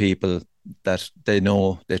stick with people that they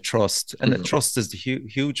know, they trust, and the trust is the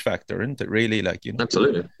huge factor, isn't it? Really, like, you know,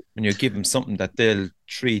 absolutely. When you give them something, that they'll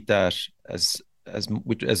treat that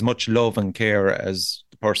with as much love and care as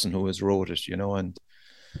the person who has wrote it, you know, and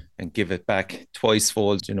give it back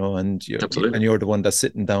twice-fold, you know, and you're the one that's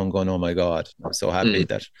sitting down going, oh my God, I'm so happy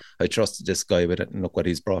that I trusted this guy with it, and look what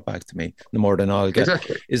he's brought back to me, the more than I'll get.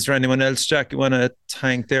 Exactly. Is there anyone else, Jack, you want to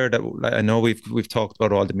thank there? That, like, I know we've talked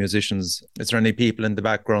about all the musicians. Is there any people in the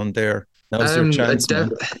background there? Now's your chance.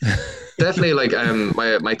 Definitely, like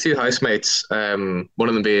my two housemates, one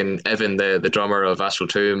of them being Evan, the drummer of Astral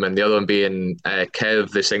Tomb, and the other one being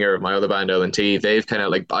Kev, the singer of my other band L&T. They've kind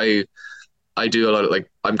of, like, I do a lot of, like,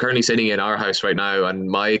 I'm currently sitting in our house right now, and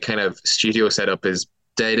my kind of studio setup is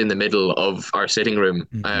dead in the middle of our sitting room,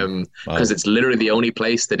 because it's literally the only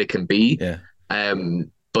place that it can be.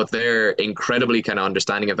 But they're incredibly kind of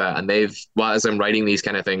understanding of that, and as I'm writing these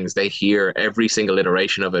kind of things, they hear every single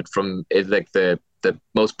iteration of it, from like the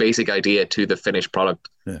most basic idea to the finished product.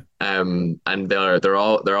 And they're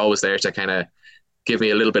always there to kind of give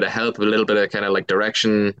me a little bit of help, a little bit of kind of like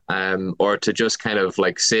direction, or to just kind of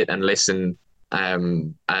like sit and listen,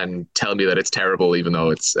 and tell me that it's terrible, even though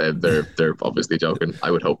it's they're obviously joking,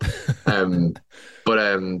 I would hope. But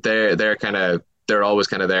they're always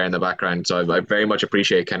kind of there in the background, so I very much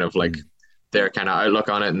appreciate kind of like their kind of outlook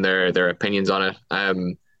on it and their opinions on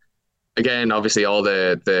it. Again, obviously all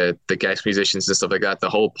the guest musicians and stuff like that, the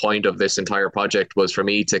whole point of this entire project was for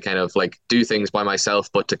me to kind of like do things by myself,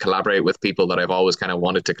 but to collaborate with people that I've always kind of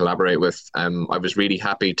wanted to collaborate with. I was really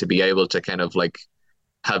happy to be able to kind of like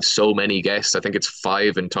have so many guests. I think it's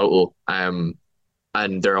 5 in total.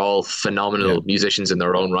 and they're all phenomenal musicians in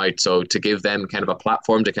their own right. So to give them kind of a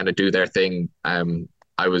platform to kind of do their thing,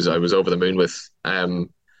 I was over the moon with.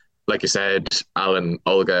 Like you said, Alan,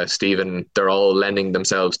 Olga, Stephen, they're all lending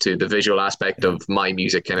themselves to the visual aspect of my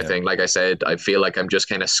music kind of thing. Like I said, I feel like I'm just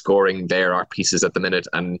kind of scoring their art pieces at the minute,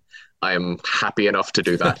 and I'm happy enough to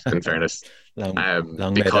do that, in fairness.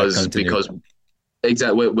 long because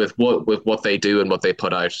exactly with what they do and what they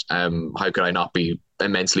put out, how could I not be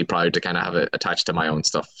immensely proud to kind of have it attached to my own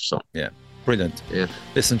stuff? So yeah. Brilliant. Yeah.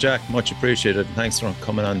 Listen, Jack, much appreciated. Thanks for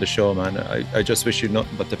coming on the show, man. I just wish you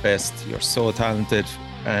nothing but the best. You're so talented,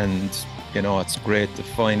 and you know, it's great to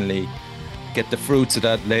finally get the fruits of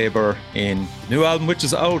that labor in the new album, which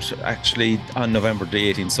is out actually on November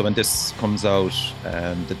the 18th. So when this comes out,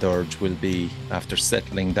 the Dirge will be after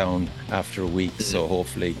settling down after a week. So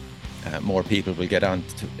hopefully more people will get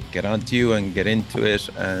onto you and get into it,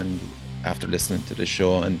 and after listening to the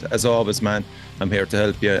show. And as always, man, I'm here to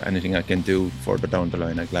help you. Anything I can do further down the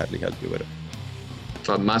line, I'd gladly help you with it.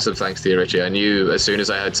 So massive thanks to you, Richie. I knew as soon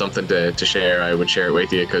as I had something to share, I would share it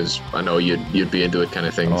with you, because I know you'd be into it kind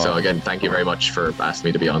of thing. So again, thank you very much for asking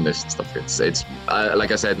me to be on this and stuff. It's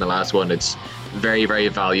like I said in the last one, it's very, very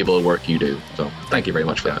valuable work you do. So thank you very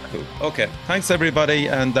much for that. Cool. Okay, thanks everybody,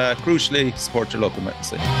 and crucially, support your local metal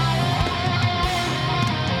scene.